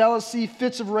 discord, jealousy,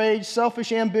 fits of rage,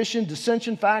 selfish ambition,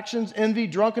 dissension, factions, envy,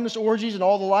 drunkenness, orgies, and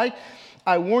all the like.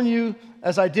 I warn you,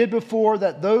 as I did before,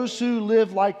 that those who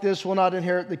live like this will not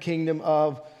inherit the kingdom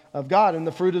of God. And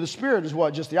the fruit of the Spirit is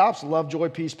what? Just the opposite. Love, joy,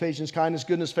 peace, patience, kindness,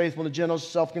 goodness, faithfulness, gentleness,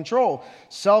 self-control.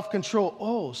 Self-control.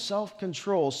 Oh,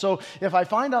 self-control. So if I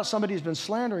find out somebody's been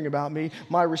slandering about me,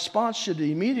 my response should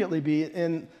immediately be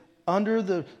under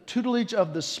the tutelage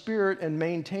of the Spirit and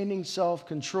maintaining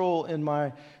self-control in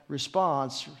my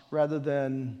response rather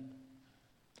than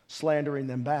slandering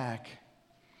them back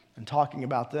and talking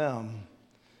about them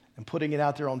and putting it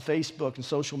out there on Facebook and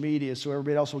social media so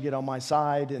everybody else will get on my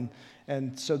side.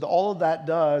 And so all of that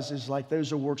does is like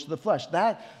those are works of the flesh.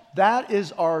 That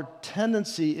is our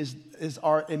tendency, is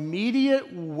our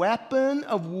immediate weapon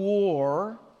of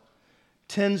war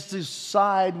tends to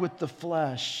side with the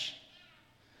flesh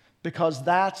because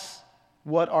that's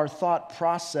what our thought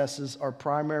processes are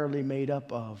primarily made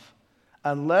up of.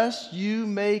 Unless you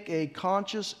make a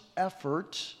conscious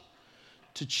effort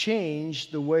to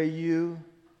change the way you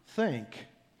think.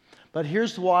 But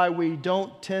here's why we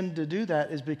don't tend to do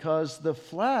that is because the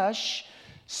flesh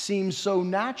seems so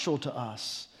natural to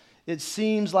us. It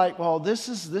seems like, well, this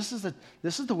is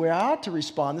the way I ought to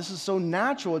respond. This is so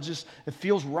natural. It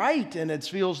feels right, and it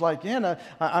feels like,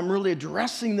 I'm really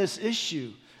addressing this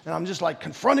issue, and I'm just like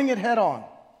confronting it head on.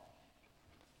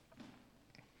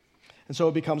 And so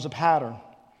it becomes a pattern.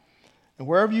 And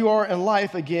wherever you are in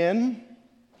life, again,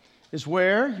 is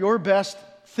where your best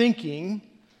thinking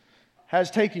has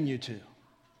taken you to.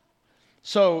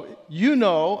 So you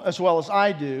know as well as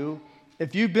I do,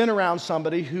 if you've been around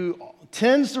somebody who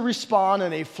tends to respond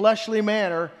in a fleshly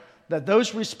manner, that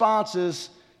those responses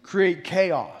create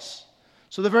chaos.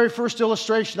 So the very first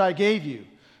illustration I gave you,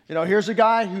 here's a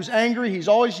guy who's angry, he's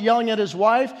always yelling at his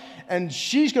wife, and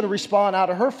she's going to respond out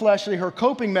of her fleshly, her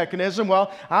coping mechanism. Well,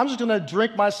 I'm just going to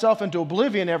drink myself into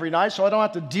oblivion every night so I don't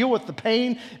have to deal with the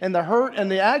pain and the hurt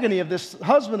and the agony of this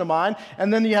husband of mine.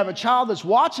 And then you have a child that's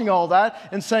watching all that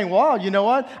and saying, well, you know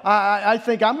what? I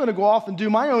think I'm going to go off and do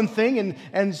my own thing.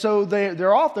 And so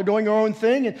they're off, they're doing their own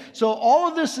thing. And so all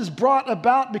of this is brought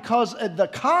about because of the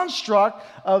construct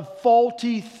of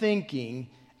faulty thinking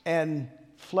and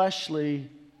fleshly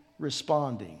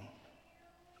responding.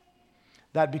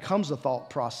 That becomes a thought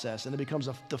process, and it becomes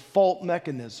a default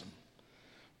mechanism.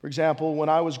 For example, when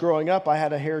I was growing up, I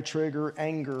had a hair trigger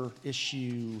anger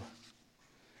issue,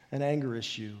 an anger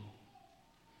issue.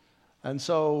 And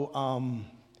so,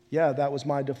 that was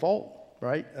my default,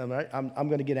 right? I'm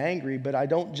going to get angry, but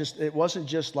it wasn't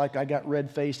just like I got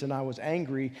red-faced and I was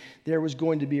angry. There was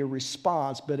going to be a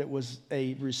response, but it was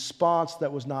a response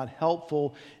that was not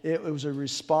helpful. It was a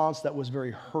response that was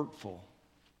very hurtful.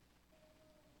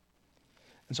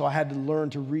 And so I had to learn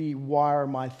to rewire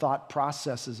my thought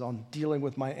processes on dealing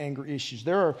with my anger issues.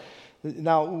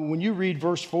 Now, when you read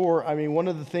verse 4, one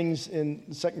of the things in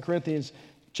 2 Corinthians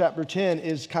chapter 10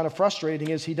 is kind of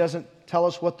frustrating is he doesn't tell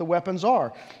us what the weapons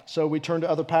are. So we turn to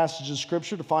other passages of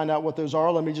Scripture to find out what those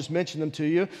are. Let me just mention them to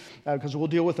you because we'll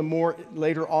deal with them more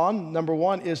later on. Number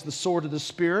one is the sword of the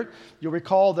Spirit. You'll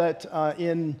recall that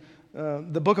in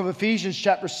the book of Ephesians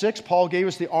chapter 6, Paul gave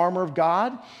us the armor of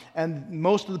God, and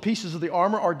most of the pieces of the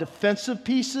armor are defensive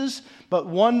pieces, but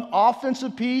one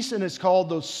offensive piece, and it's called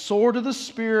the sword of the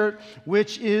Spirit,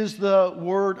 which is the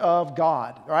Word of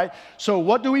God, right? So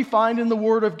what do we find in the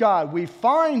Word of God? We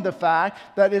find the fact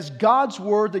that it's God's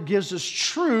Word that gives us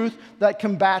truth that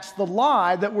combats the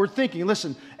lie that we're thinking.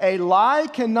 Listen, a lie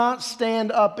cannot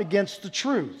stand up against the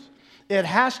truth. It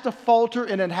has to falter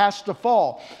and it has to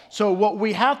fall. So what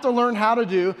we have to learn how to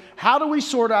do, how do we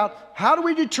sort out, how do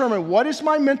we determine what is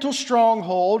my mental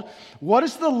stronghold? What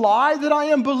is the lie that I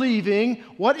am believing?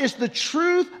 What is the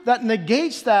truth that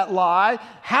negates that lie?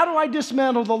 How do I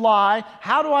dismantle the lie?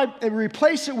 How do I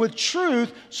replace it with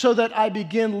truth so that I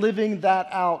begin living that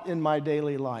out in my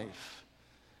daily life?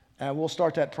 And we'll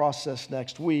start that process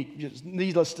next week. Just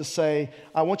needless to say,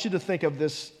 I want you to think of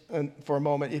this for a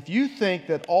moment. If you think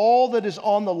that all that is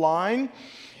on the line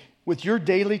with your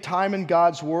daily time in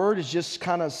God's Word is just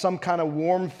kind of some kind of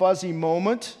warm, fuzzy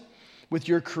moment with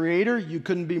your Creator, you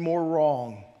couldn't be more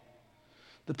wrong.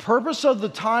 The purpose of the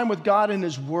time with God in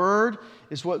His Word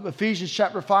is what Ephesians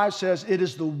chapter 5 says. It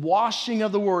is the washing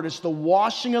of the Word. It's the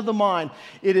washing of the mind.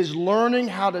 It is learning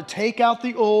how to take out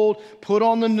the old, put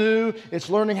on the new. It's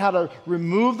learning how to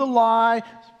remove the lie,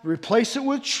 replace it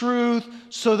with truth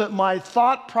so that my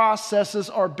thought processes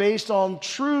are based on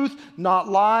truth, not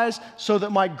lies, so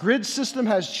that my grid system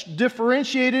has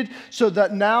differentiated so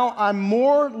that now I'm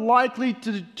more likely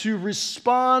to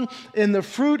respond in the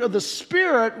fruit of the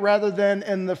Spirit rather than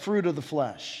in the fruit of the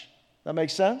flesh. That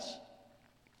makes sense?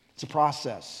 It's a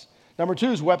process. Number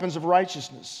 2 is weapons of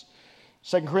righteousness.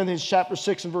 2 Corinthians chapter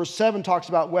 6 and verse 7 talks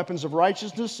about weapons of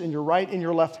righteousness in your right and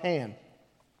your left hand.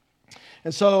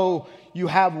 And so you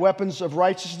have weapons of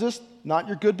righteousness, not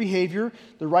your good behavior,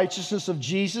 the righteousness of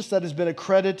Jesus that has been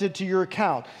accredited to your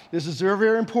account. This is very,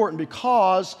 very important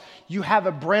because you have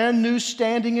a brand new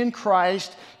standing in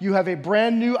Christ, you have a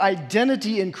brand new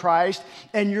identity in Christ,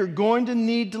 and you're going to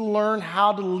need to learn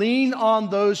how to lean on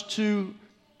those two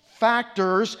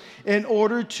factors in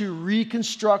order to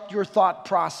reconstruct your thought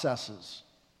processes.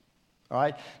 All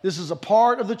right? This is a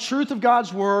part of the truth of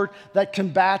God's Word that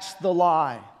combats the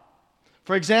lie.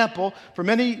 For example, for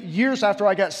many years after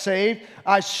I got saved,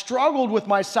 I struggled with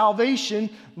my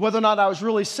salvation, whether or not I was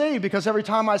really saved, because every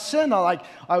time I sinned, I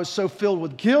was so filled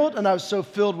with guilt and I was so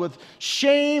filled with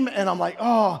shame, and I'm like,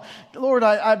 oh, Lord,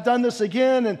 I've done this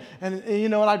again,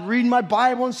 and I'd read my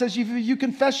Bible and it says, you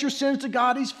confess your sins to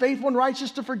God, He's faithful and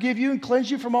righteous to forgive you and cleanse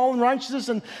you from all unrighteousness.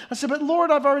 And I said, but Lord,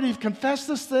 I've already confessed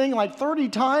this thing like 30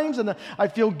 times, and I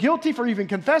feel guilty for even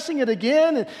confessing it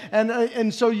again,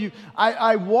 and so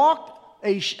I walked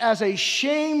as a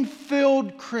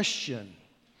shame-filled Christian.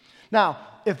 Now,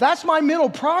 if that's my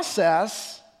mental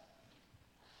process,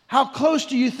 how close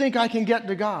do you think I can get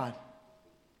to God?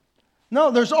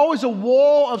 No, there's always a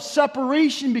wall of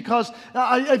separation because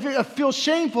I feel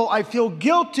shameful. I feel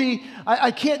guilty.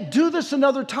 I can't do this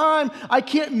another time. I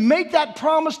can't make that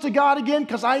promise to God again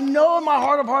because I know in my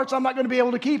heart of hearts I'm not going to be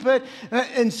able to keep it.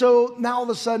 And so now all of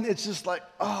a sudden it's just like,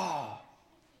 oh.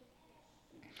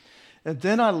 And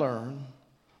then I learned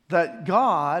that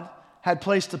God had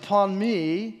placed upon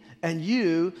me and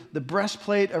you the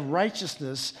breastplate of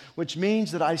righteousness, which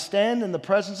means that I stand in the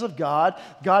presence of God.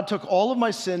 God took all of my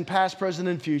sin, past, present,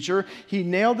 and future. He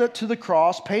nailed it to the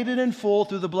cross, paid it in full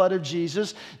through the blood of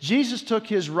Jesus. Jesus took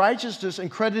His righteousness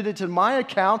and credited it to my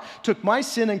account, took my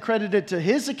sin and credited it to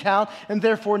His account, and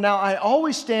therefore now I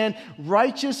always stand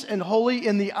righteous and holy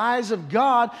in the eyes of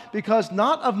God because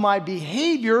not of my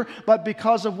behavior, but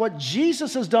because of what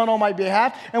Jesus has done on my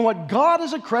behalf and what God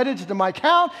has accredited to my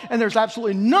account, and there's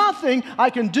absolutely nothing I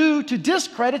can do to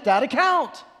discredit that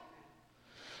account.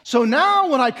 So now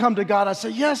when I come to God, I say,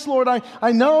 yes, Lord,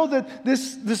 I know that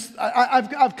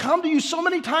I've come to you so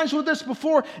many times with this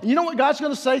before. And you know what God's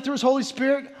going to say through His Holy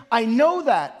Spirit? I know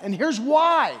that. And here's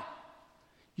why.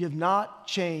 you have not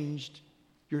changed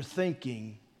your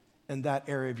thinking in that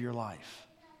area of your life.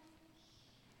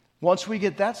 Once we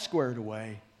get that squared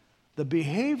away, the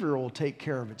behavior will take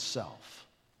care of itself.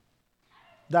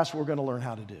 That's what we're going to learn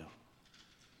how to do.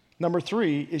 Number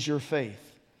 3 is your faith,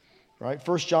 right?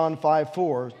 1 John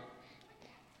 5:4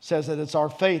 says that it's our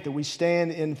faith, that we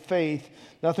stand in faith.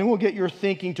 Nothing will get your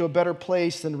thinking to a better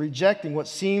place than rejecting what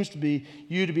seems to be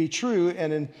you to be true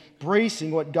and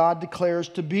embracing what God declares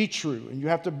to be true. And you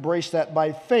have to embrace that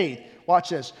by faith. Watch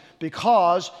this.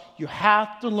 Because you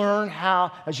have to learn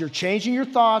how, as you're changing your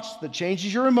thoughts, that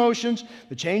changes your emotions,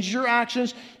 that changes your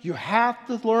actions, you have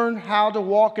to learn how to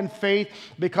walk in faith,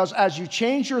 because as you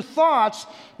change your thoughts,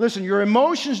 listen, your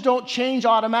emotions don't change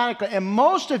automatically, and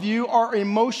most of you are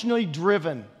emotionally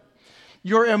driven.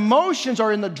 Your emotions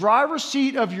are in the driver's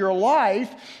seat of your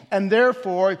life, and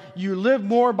therefore you live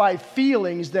more by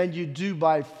feelings than you do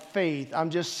by faith. I'm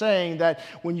just saying that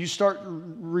when you start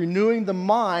renewing the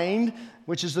mind,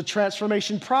 which is the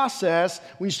transformation process,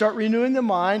 when you start renewing the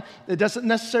mind, it doesn't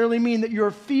necessarily mean that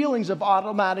your feelings have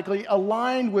automatically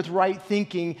aligned with right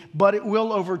thinking, but it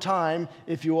will over time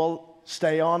if you will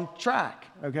stay on track.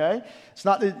 Okay? It's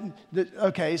not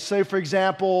okay, so for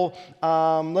example,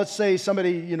 let's say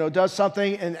somebody, does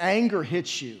something and anger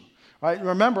hits you, right?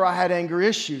 Remember, I had anger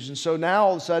issues, and so now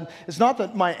all of a sudden, it's not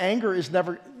that my anger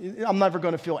I'm never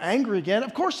going to feel angry again.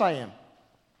 Of course I am.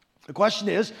 The question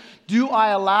is, do I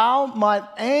allow my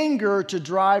anger to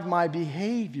drive my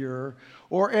behavior,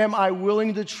 or am I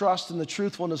willing to trust in the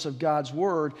truthfulness of God's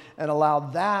word and allow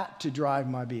that to drive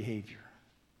my behavior?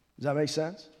 Does that make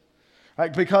sense?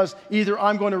 Right? Because either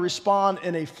I'm going to respond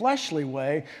in a fleshly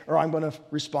way, or I'm going to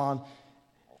respond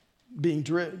being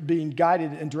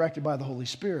guided and directed by the Holy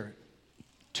Spirit.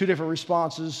 2 different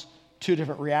responses, 2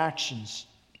 different reactions.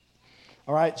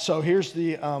 All right, so here's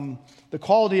the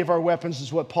quality of our weapons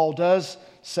is what Paul does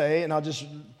say, and I'll just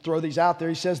throw these out there.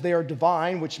 He says they are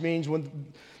divine, which means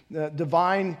when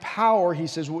divine power, he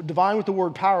says, divine with the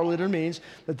word power literally means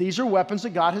that these are weapons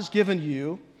that God has given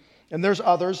you. And there's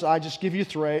others. I just give you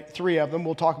three of them.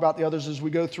 We'll talk about the others as we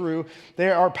go through.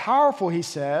 They are powerful, he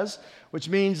says, which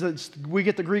means that we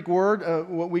get the Greek word,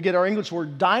 we get our English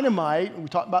word dynamite. We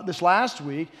talked about this last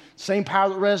week. Same power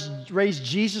that raised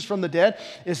Jesus from the dead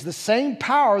is the same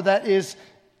power that is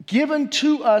given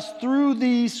to us through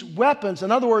these weapons. In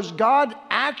other words, God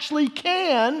actually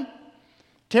can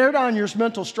tear down your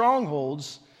mental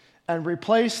strongholds and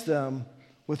replace them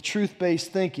with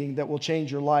truth-based thinking that will change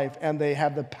your life, and they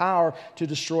have the power to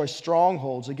destroy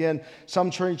strongholds. Again, some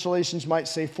translations might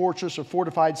say fortress or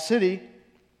fortified city,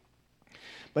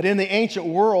 but in the ancient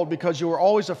world, because you were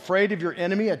always afraid of your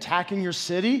enemy attacking your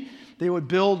city, they would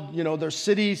build, their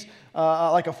cities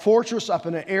like a fortress up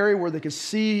in an area where they could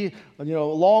see, a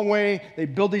long way. They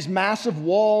build these massive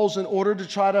walls in order to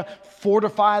try to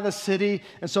fortify the city.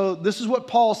 And so this is what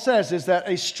Paul says, is that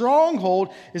a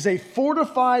stronghold is a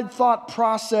fortified thought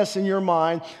process in your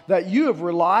mind that you have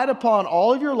relied upon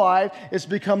all of your life. It's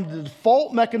become the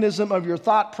default mechanism of your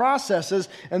thought processes,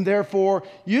 and therefore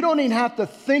you don't even have to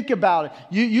think about it.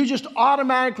 You just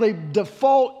automatically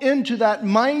default into that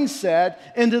mindset,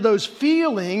 into those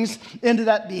feelings, into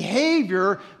that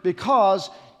behavior,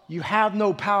 because you have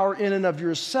no power in and of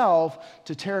yourself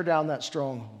to tear down that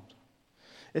stronghold.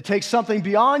 It takes something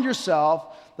beyond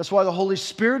yourself. That's why the Holy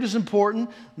Spirit is important.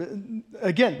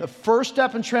 Again, the first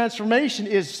step in transformation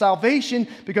is salvation,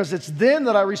 because it's then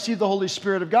that I receive the Holy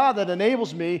Spirit of God that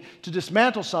enables me to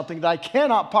dismantle something that I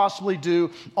cannot possibly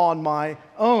do on my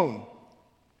own.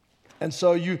 And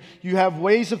so you have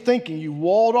ways of thinking. You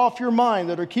walled off your mind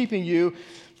that are keeping you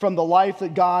from the life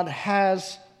that God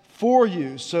has for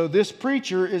you. So this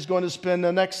preacher is going to spend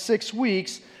the next 6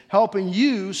 weeks helping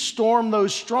you storm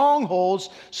those strongholds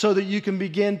so that you can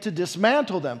begin to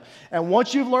dismantle them. And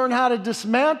once you've learned how to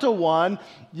dismantle one,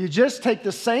 you just take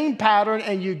the same pattern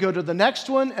and you go to the next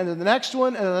one and then the next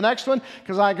one and then the next one,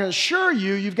 because I can assure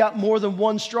you, you've got more than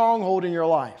one stronghold in your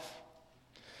life.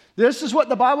 This is what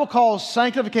the Bible calls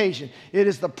sanctification. It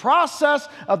is the process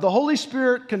of the Holy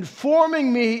Spirit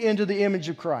conforming me into the image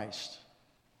of Christ.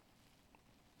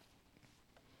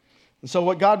 And so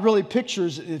what God really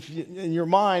pictures in your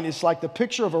mind is like the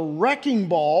picture of a wrecking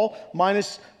ball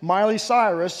minus Miley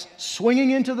Cyrus swinging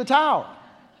into the tower.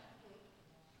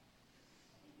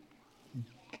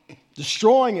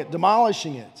 Destroying it,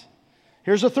 demolishing it.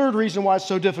 Here's a third reason why it's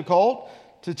so difficult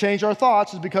to change our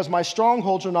thoughts, is because my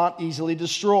strongholds are not easily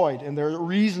destroyed, and there are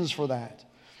reasons for that.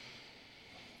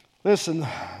 Listen,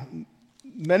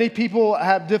 many people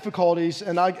have difficulties,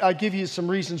 and I give you some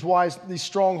reasons why these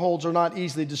strongholds are not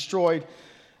easily destroyed,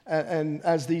 and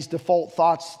as these default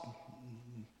thoughts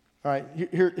All right,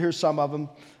 here's some of them.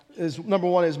 Number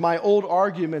one is my old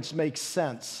arguments make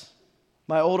sense.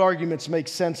 My old arguments make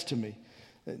sense to me.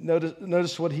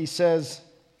 Notice what he says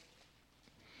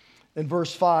in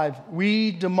verse 5.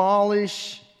 We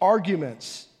demolish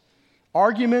arguments.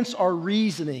 Arguments are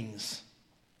reasonings.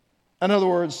 In other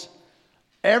words,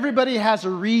 everybody has a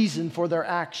reason for their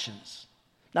actions.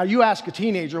 Now, you ask a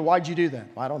teenager, why'd you do that?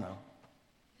 I don't know.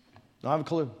 Don't have a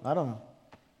clue. I don't know.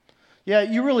 Yeah,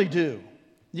 you really do.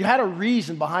 You had a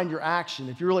reason behind your action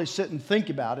if you really sit and think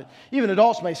about it. Even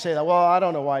adults may say that, well, I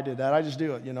don't know why I did that. I just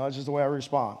do it. It's just the way I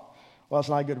respond. Well, it's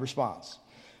not a good response.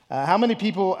 How many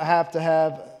people have to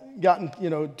have gotten,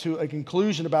 to a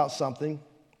conclusion about something?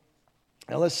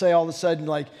 And let's say all of a sudden,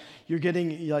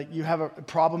 you have a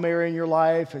problem area in your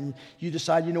life and you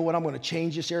decide, I'm going to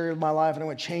change this area of my life and I'm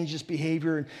going to change this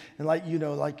behavior.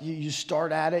 And you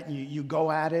start at it and you go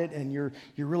at it and you're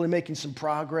really making some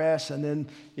progress. And then,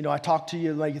 I talk to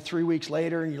you 3 weeks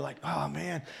later and you're like, oh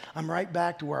man, I'm right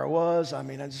back to where I was. I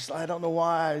mean, I don't know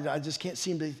why. I just can't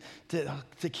seem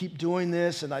to keep doing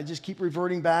this. And I just keep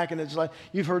reverting back. And it's like,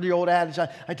 you've heard the old adage,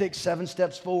 I take 7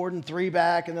 steps forward and 3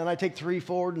 back. And then I take 3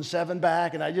 forward and 7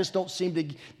 back. And I just don't seem to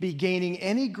be gaining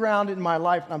any ground in my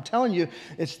life. And I'm telling you,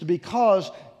 it's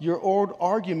because your old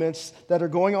arguments that are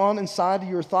going on inside of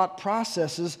your thought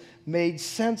processes made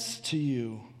sense to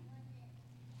you.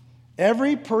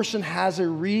 Every person has a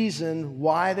reason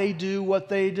why they do what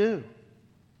they do.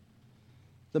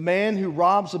 The man who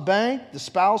robs a bank, the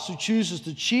spouse who chooses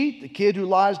to cheat, the kid who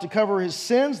lies to cover his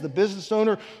sins, the business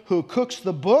owner who cooks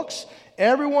the books.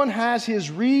 Everyone has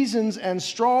his reasons and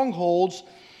strongholds.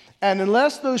 And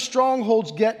unless those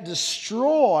strongholds get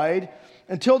destroyed,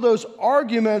 until those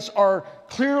arguments are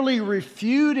clearly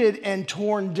refuted and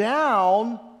torn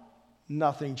down,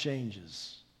 nothing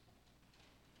changes.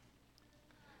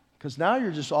 Because now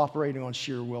you're just operating on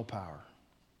sheer willpower.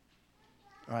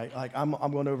 All right, like I'm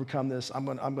going to overcome this. I'm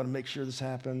going to make sure this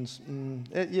happens.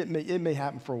 It may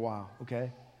happen for a while.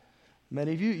 Okay.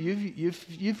 Many of you,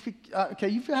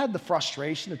 you've had the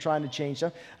frustration of trying to change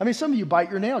stuff. I mean, some of you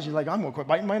bite your nails. You're like, I'm going to quit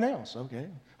biting my nails. Okay,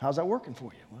 how's that working for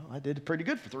you? Well, I did pretty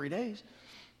good for 3 days.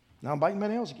 Now I'm biting my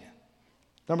nails again.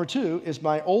 Number 2 is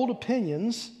my old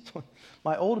opinions.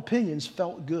 My old opinions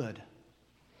felt good.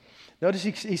 Notice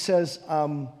he says,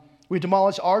 we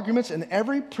demolish arguments and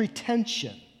every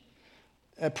pretension.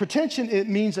 Pretension, it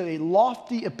means a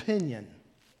lofty opinion.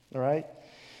 All right.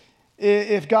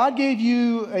 If God gave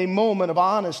you a moment of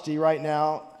honesty right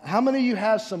now, how many of you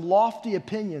have some lofty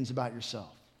opinions about yourself?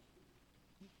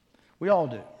 We all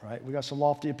do, right? We got some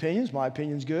lofty opinions. My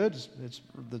opinion's good. It's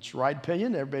the right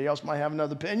opinion. Everybody else might have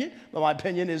another opinion, but my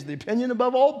opinion is the opinion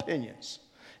above all opinions.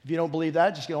 If you don't believe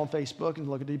that, just get on Facebook and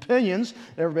look at the opinions.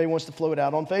 Everybody wants to float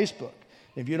out on Facebook.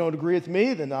 If you don't agree with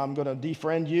me, then I'm going to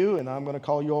defriend you and I'm going to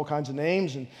call you all kinds of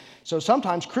names. And so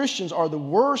sometimes Christians are the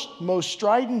worst, most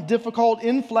strident, difficult,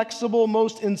 inflexible,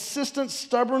 most insistent,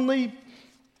 stubbornly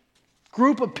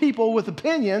group of people with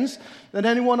opinions than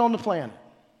anyone on the planet.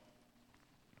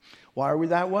 Why are we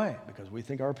that way? Because we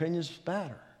think our opinions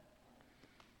matter.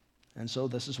 And so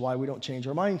this is why we don't change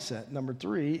our mindset. Number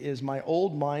 3 is my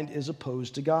old mind is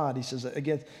opposed to God. He says,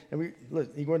 again,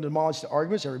 he's going to demolish the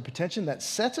arguments, every pretension that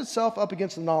sets itself up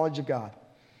against the knowledge of God.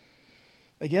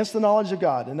 Against the knowledge of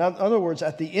God. In other words,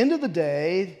 at the end of the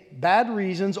day, bad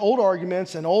reasons, old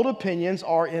arguments, and old opinions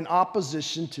are in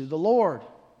opposition to the Lord.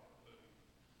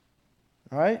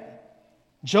 All right?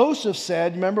 Joseph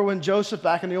said, remember when Joseph,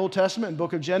 back in the Old Testament, in the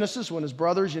book of Genesis, when his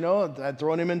brothers, had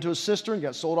thrown him into a cistern,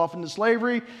 got sold off into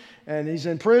slavery, and he's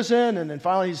in prison, and then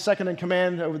finally he's second in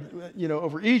command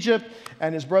over Egypt,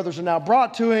 and his brothers are now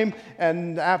brought to him,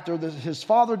 and after his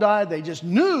father died, they just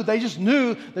knew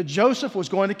that Joseph was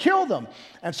going to kill them.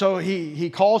 And so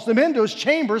he calls them into his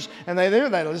chambers, and they're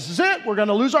this is it, we're going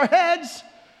to lose our heads.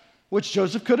 Which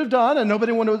Joseph could have done, and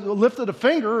nobody would have lifted a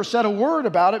finger or said a word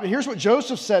about it. But here's what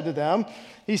Joseph said to them.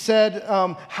 He said,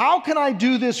 how can I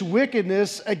do this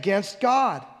wickedness against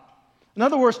God? In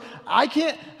other words,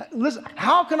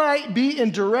 how can I be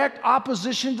in direct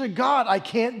opposition to God? I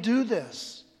can't do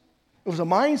this. It was a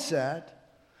mindset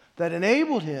that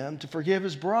enabled him to forgive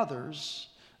his brothers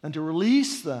and to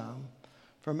release them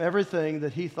from everything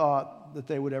that he thought that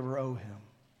they would ever owe him,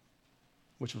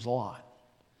 which was a lot.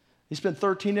 He spent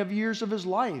 13 years of his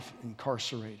life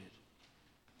incarcerated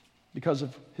because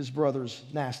of his brother's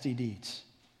nasty deeds.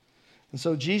 And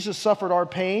so Jesus suffered our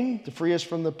pain to free us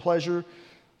from the pleasure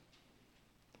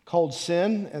called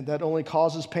sin, and that only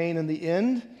causes pain in the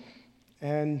end.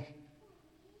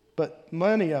 But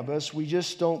many of us, we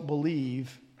just don't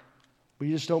believe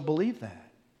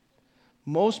that.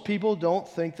 Most people don't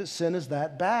think that sin is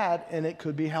that bad, and it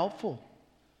could be helpful.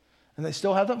 And they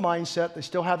still have that mindset, they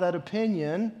still have that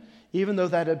opinion, even though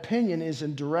that opinion is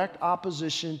in direct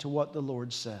opposition to what the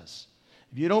Lord says.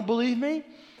 If you don't believe me,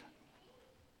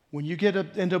 when you get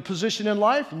into a position in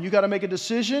life and you got to make a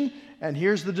decision, and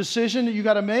here's the decision that you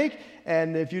got to make,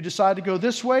 and if you decide to go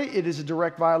this way, it is a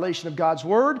direct violation of God's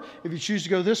word. If you choose to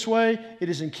go this way, it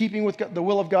is in keeping with the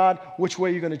will of God, which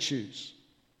way you're going to choose.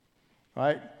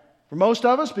 Right? For most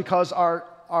of us, because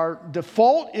our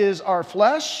default is our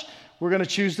flesh, we're going to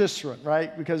choose this one,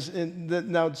 right? Because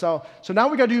so now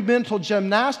we got to do mental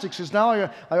gymnastics. Because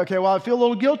now okay, well, I feel a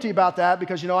little guilty about that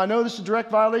because I know this is a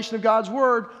direct violation of God's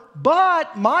word,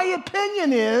 but my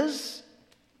opinion is,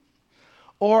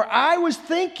 or I was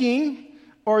thinking,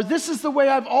 or this is the way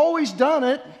I've always done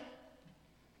it.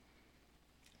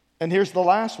 And here's the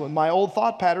last one: my old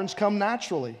thought patterns come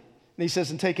naturally. And he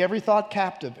says, and take every thought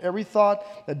captive, every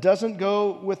thought that doesn't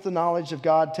go with the knowledge of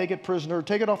God, take it prisoner,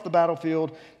 take it off the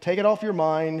battlefield, take it off your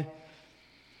mind.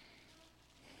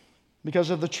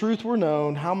 Because of the truth we're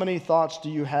known, how many thoughts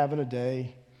do you have in a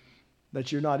day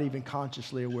that you're not even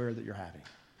consciously aware that you're having?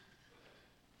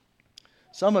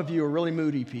 Some of you are really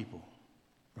moody people,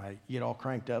 right? You get all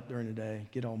cranked up during the day,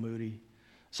 get all moody.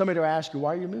 Somebody will ask you,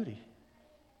 why are you moody?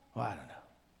 Well, I don't know.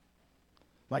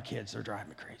 My kids, they're driving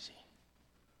me crazy.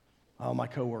 Oh, my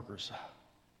coworkers.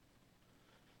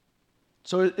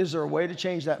 So is there a way to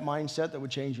change that mindset that would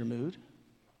change your mood?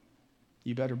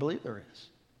 You better believe there is,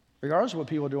 regardless of what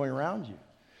people are doing around you.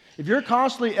 If you're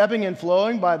constantly ebbing and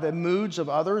flowing by the moods of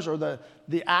others or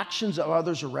the actions of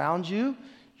others around you,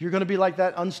 you're going to be like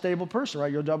that unstable person,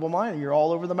 right? You're double-minded. You're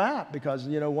all over the map because,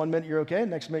 1 minute you're okay,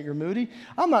 next minute you're moody.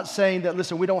 I'm not saying that,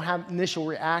 listen, we don't have initial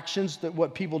reactions that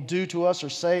what people do to us or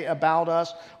say about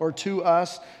us or to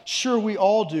us. Sure, we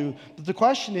all do. But the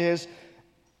question is,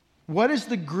 what is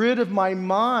the grid of my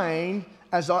mind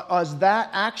as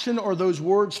that action or those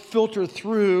words filter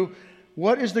through?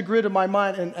 What is the grid of my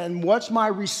mind, and what's my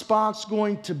response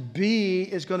going to be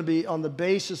is going to be on the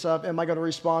basis of, am I going to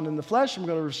respond in the flesh? Am I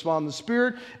going to respond in the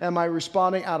spirit? Am I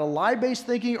responding out of lie-based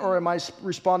thinking, or am I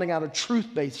responding out of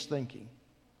truth-based thinking?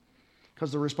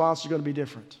 Because the response is going to be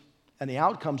different, and the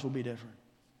outcomes will be different.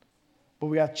 But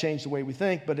we have to change the way we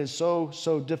think, but it's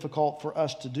so difficult for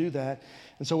us to do that.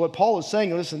 And so what Paul is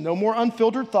saying, listen, no more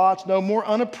unfiltered thoughts, no more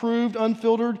unapproved,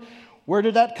 unfiltered. Where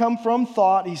did that come from?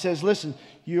 Thought. He says, listen,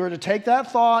 you are to take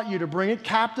that thought, you're to bring it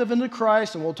captive into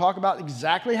Christ, and we'll talk about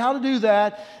exactly how to do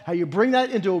that, how you bring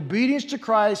that into obedience to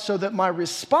Christ so that my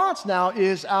response now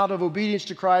is out of obedience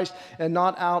to Christ and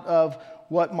not out of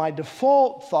what my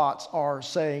default thoughts are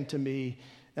saying to me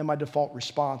and my default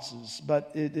responses.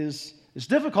 But it's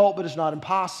difficult, but it's not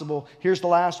impossible. Here's the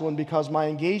last one: because my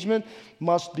engagement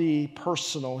must be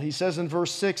personal. He says in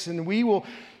verse 6, and we will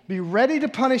be ready to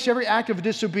punish every act of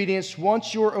disobedience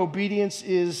once your obedience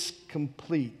is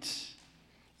complete.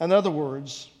 In other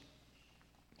words,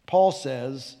 Paul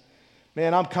says,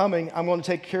 man, I'm coming. I'm going to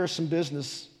take care of some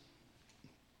business.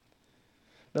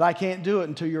 But I can't do it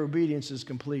until your obedience is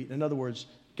complete. In other words,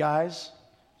 guys,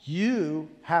 you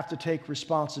have to take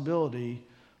responsibility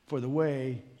for the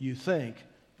way you think.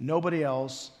 Nobody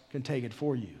else can take it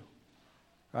for you,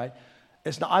 right?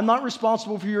 I'm not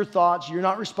responsible for your thoughts. You're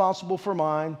not responsible for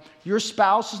mine. Your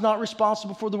spouse is not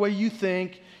responsible for the way you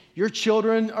think. Your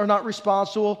children are not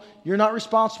responsible. You're not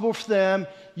responsible for them.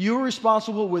 You're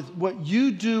responsible with what you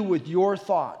do with your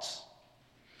thoughts.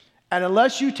 And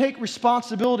unless you take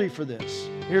responsibility for this,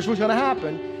 here's what's going to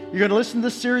happen. You're going to listen to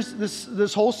this series,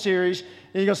 this whole series, and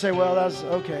you're going to say, well, that's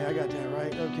okay. I got that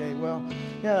right. Okay, well,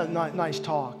 yeah, nice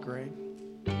talk, Greg.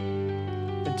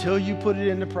 Until you put it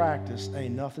into practice,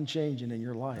 ain't nothing changing in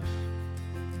your life.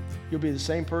 You'll be the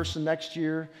same person next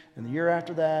year, and the year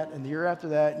after that, and the year after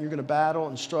that, and you're going to battle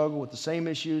and struggle with the same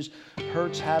issues,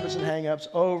 hurts, habits, and hang-ups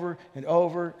over and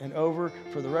over and over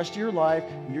for the rest of your life.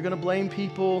 And you're going to blame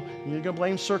people, and you're going to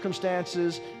blame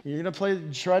circumstances, and you're going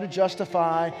to try to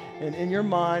justify, and in your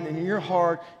mind and in your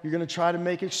heart, you're going to try to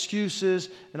make excuses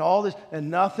and all this,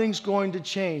 and nothing's going to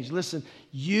change. Listen,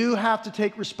 you have to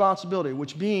take responsibility,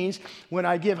 which means when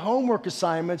I give homework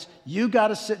assignments, you got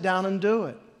to sit down and do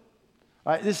it.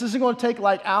 All right, this isn't going to take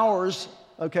like hours,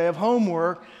 okay, of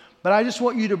homework, but I just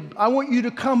want you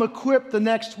to come equipped the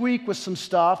next week with some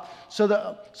stuff so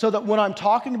that when I'm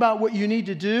talking about what you need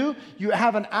to do, you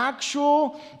have an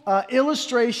actual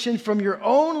illustration from your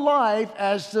own life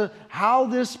as to how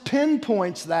this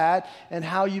pinpoints that and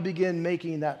how you begin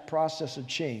making that process of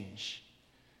change.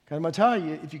 Because I'm going to tell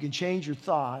you, if you can change your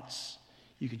thoughts,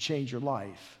 you can change your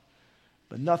life.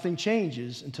 But nothing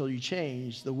changes until you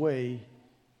change the way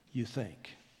you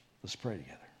think. Let's pray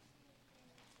together.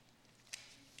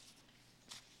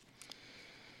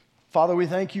 Father, we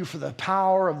thank you for the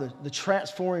power of the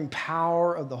transforming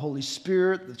power of the Holy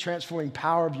Spirit, the transforming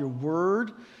power of your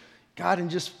word. God, and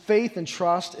just faith and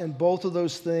trust in both of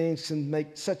those things can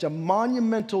make such a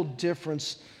monumental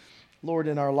difference, Lord,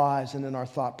 in our lives and in our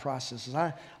thought processes.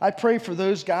 I pray for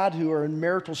those, God, who are in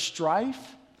marital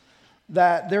strife,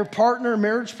 that their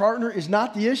marriage partner is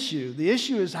not the issue. The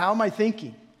issue is, how am I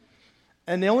thinking?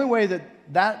 And the only way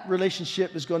that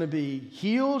relationship is going to be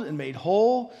healed and made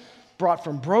whole, brought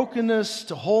from brokenness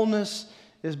to wholeness,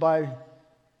 is by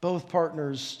both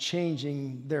partners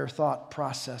changing their thought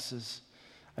processes.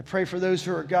 I pray for those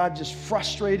who are, God, just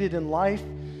frustrated in life,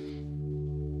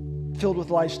 filled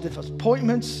with life's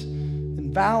disappointments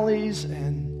and valleys,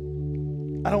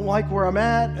 and I don't like where I'm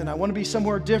at, and I want to be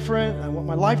somewhere different, and I want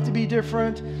my life to be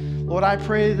different. Lord, I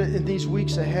pray that in these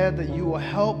weeks ahead that you will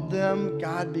help them,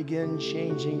 God, begin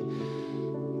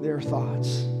changing their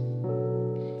thoughts.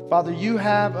 Father, you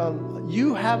have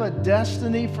a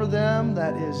destiny for them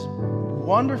that is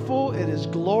wonderful, it is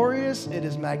glorious, it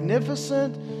is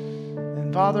magnificent.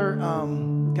 And Father,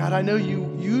 God, I know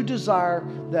you desire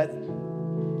that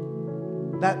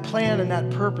plan and that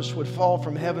purpose would fall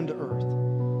from heaven to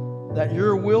earth, that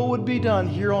your will would be done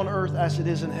here on earth as it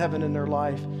is in heaven in their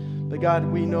life. But God,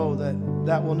 we know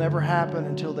that will never happen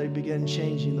until they begin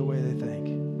changing the way they think.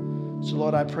 So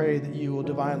Lord, I pray that you will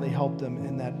divinely help them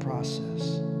in that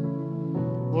process.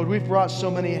 Lord, we've brought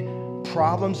so many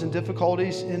problems and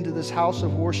difficulties into this house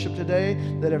of worship today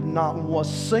that have not a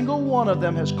single one of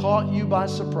them has caught you by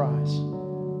surprise.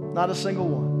 Not a single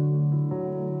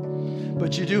one.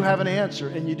 But you do have an answer,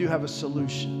 and you do have a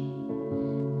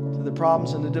solution to the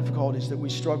problems and the difficulties that we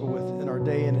struggle with in our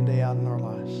day in and day out in our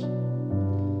lives.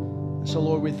 And so,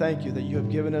 Lord, we thank you that you have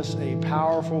given us a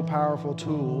powerful, powerful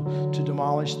tool to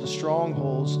demolish the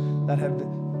strongholds that have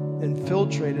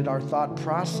infiltrated our thought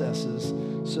processes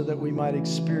so that we might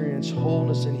experience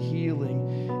wholeness and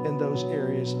healing in those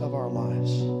areas of our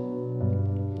lives.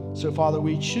 So, Father,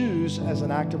 we choose as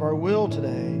an act of our will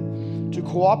today to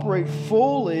cooperate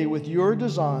fully with your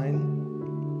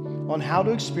design on how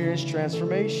to experience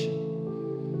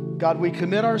transformation. God, we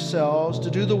commit ourselves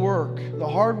to do the work, the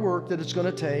hard work that it's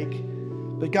going to take.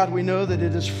 But God, we know that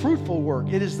it is fruitful work.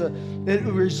 It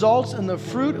results in the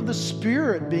fruit of the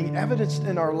Spirit being evidenced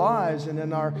in our lives and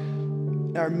in our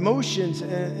emotions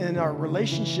and in our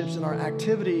relationships and our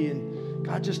activity and,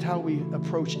 God, just how we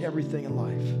approach everything in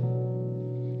life.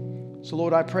 So,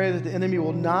 Lord, I pray that the enemy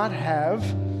will not have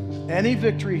any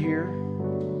victory here.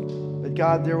 But,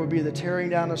 God, there will be the tearing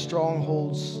down of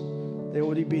strongholds. They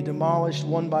will be demolished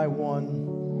one by one.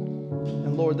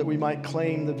 And, Lord, that we might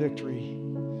claim the victory.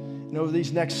 And over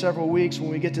these next several weeks, when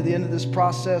we get to the end of this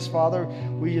process, Father,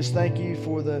 we just thank you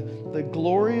for the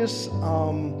glorious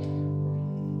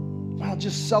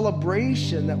just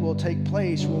celebration that will take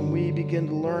place when we begin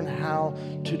to learn how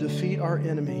to defeat our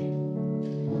enemy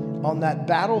on that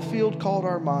battlefield called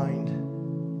our mind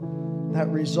that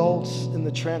results in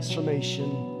the transformation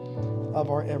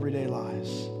of our everyday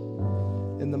lives.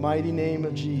 In the mighty name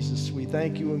of Jesus, we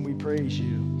thank you and we praise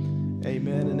you.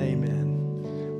 Amen and amen.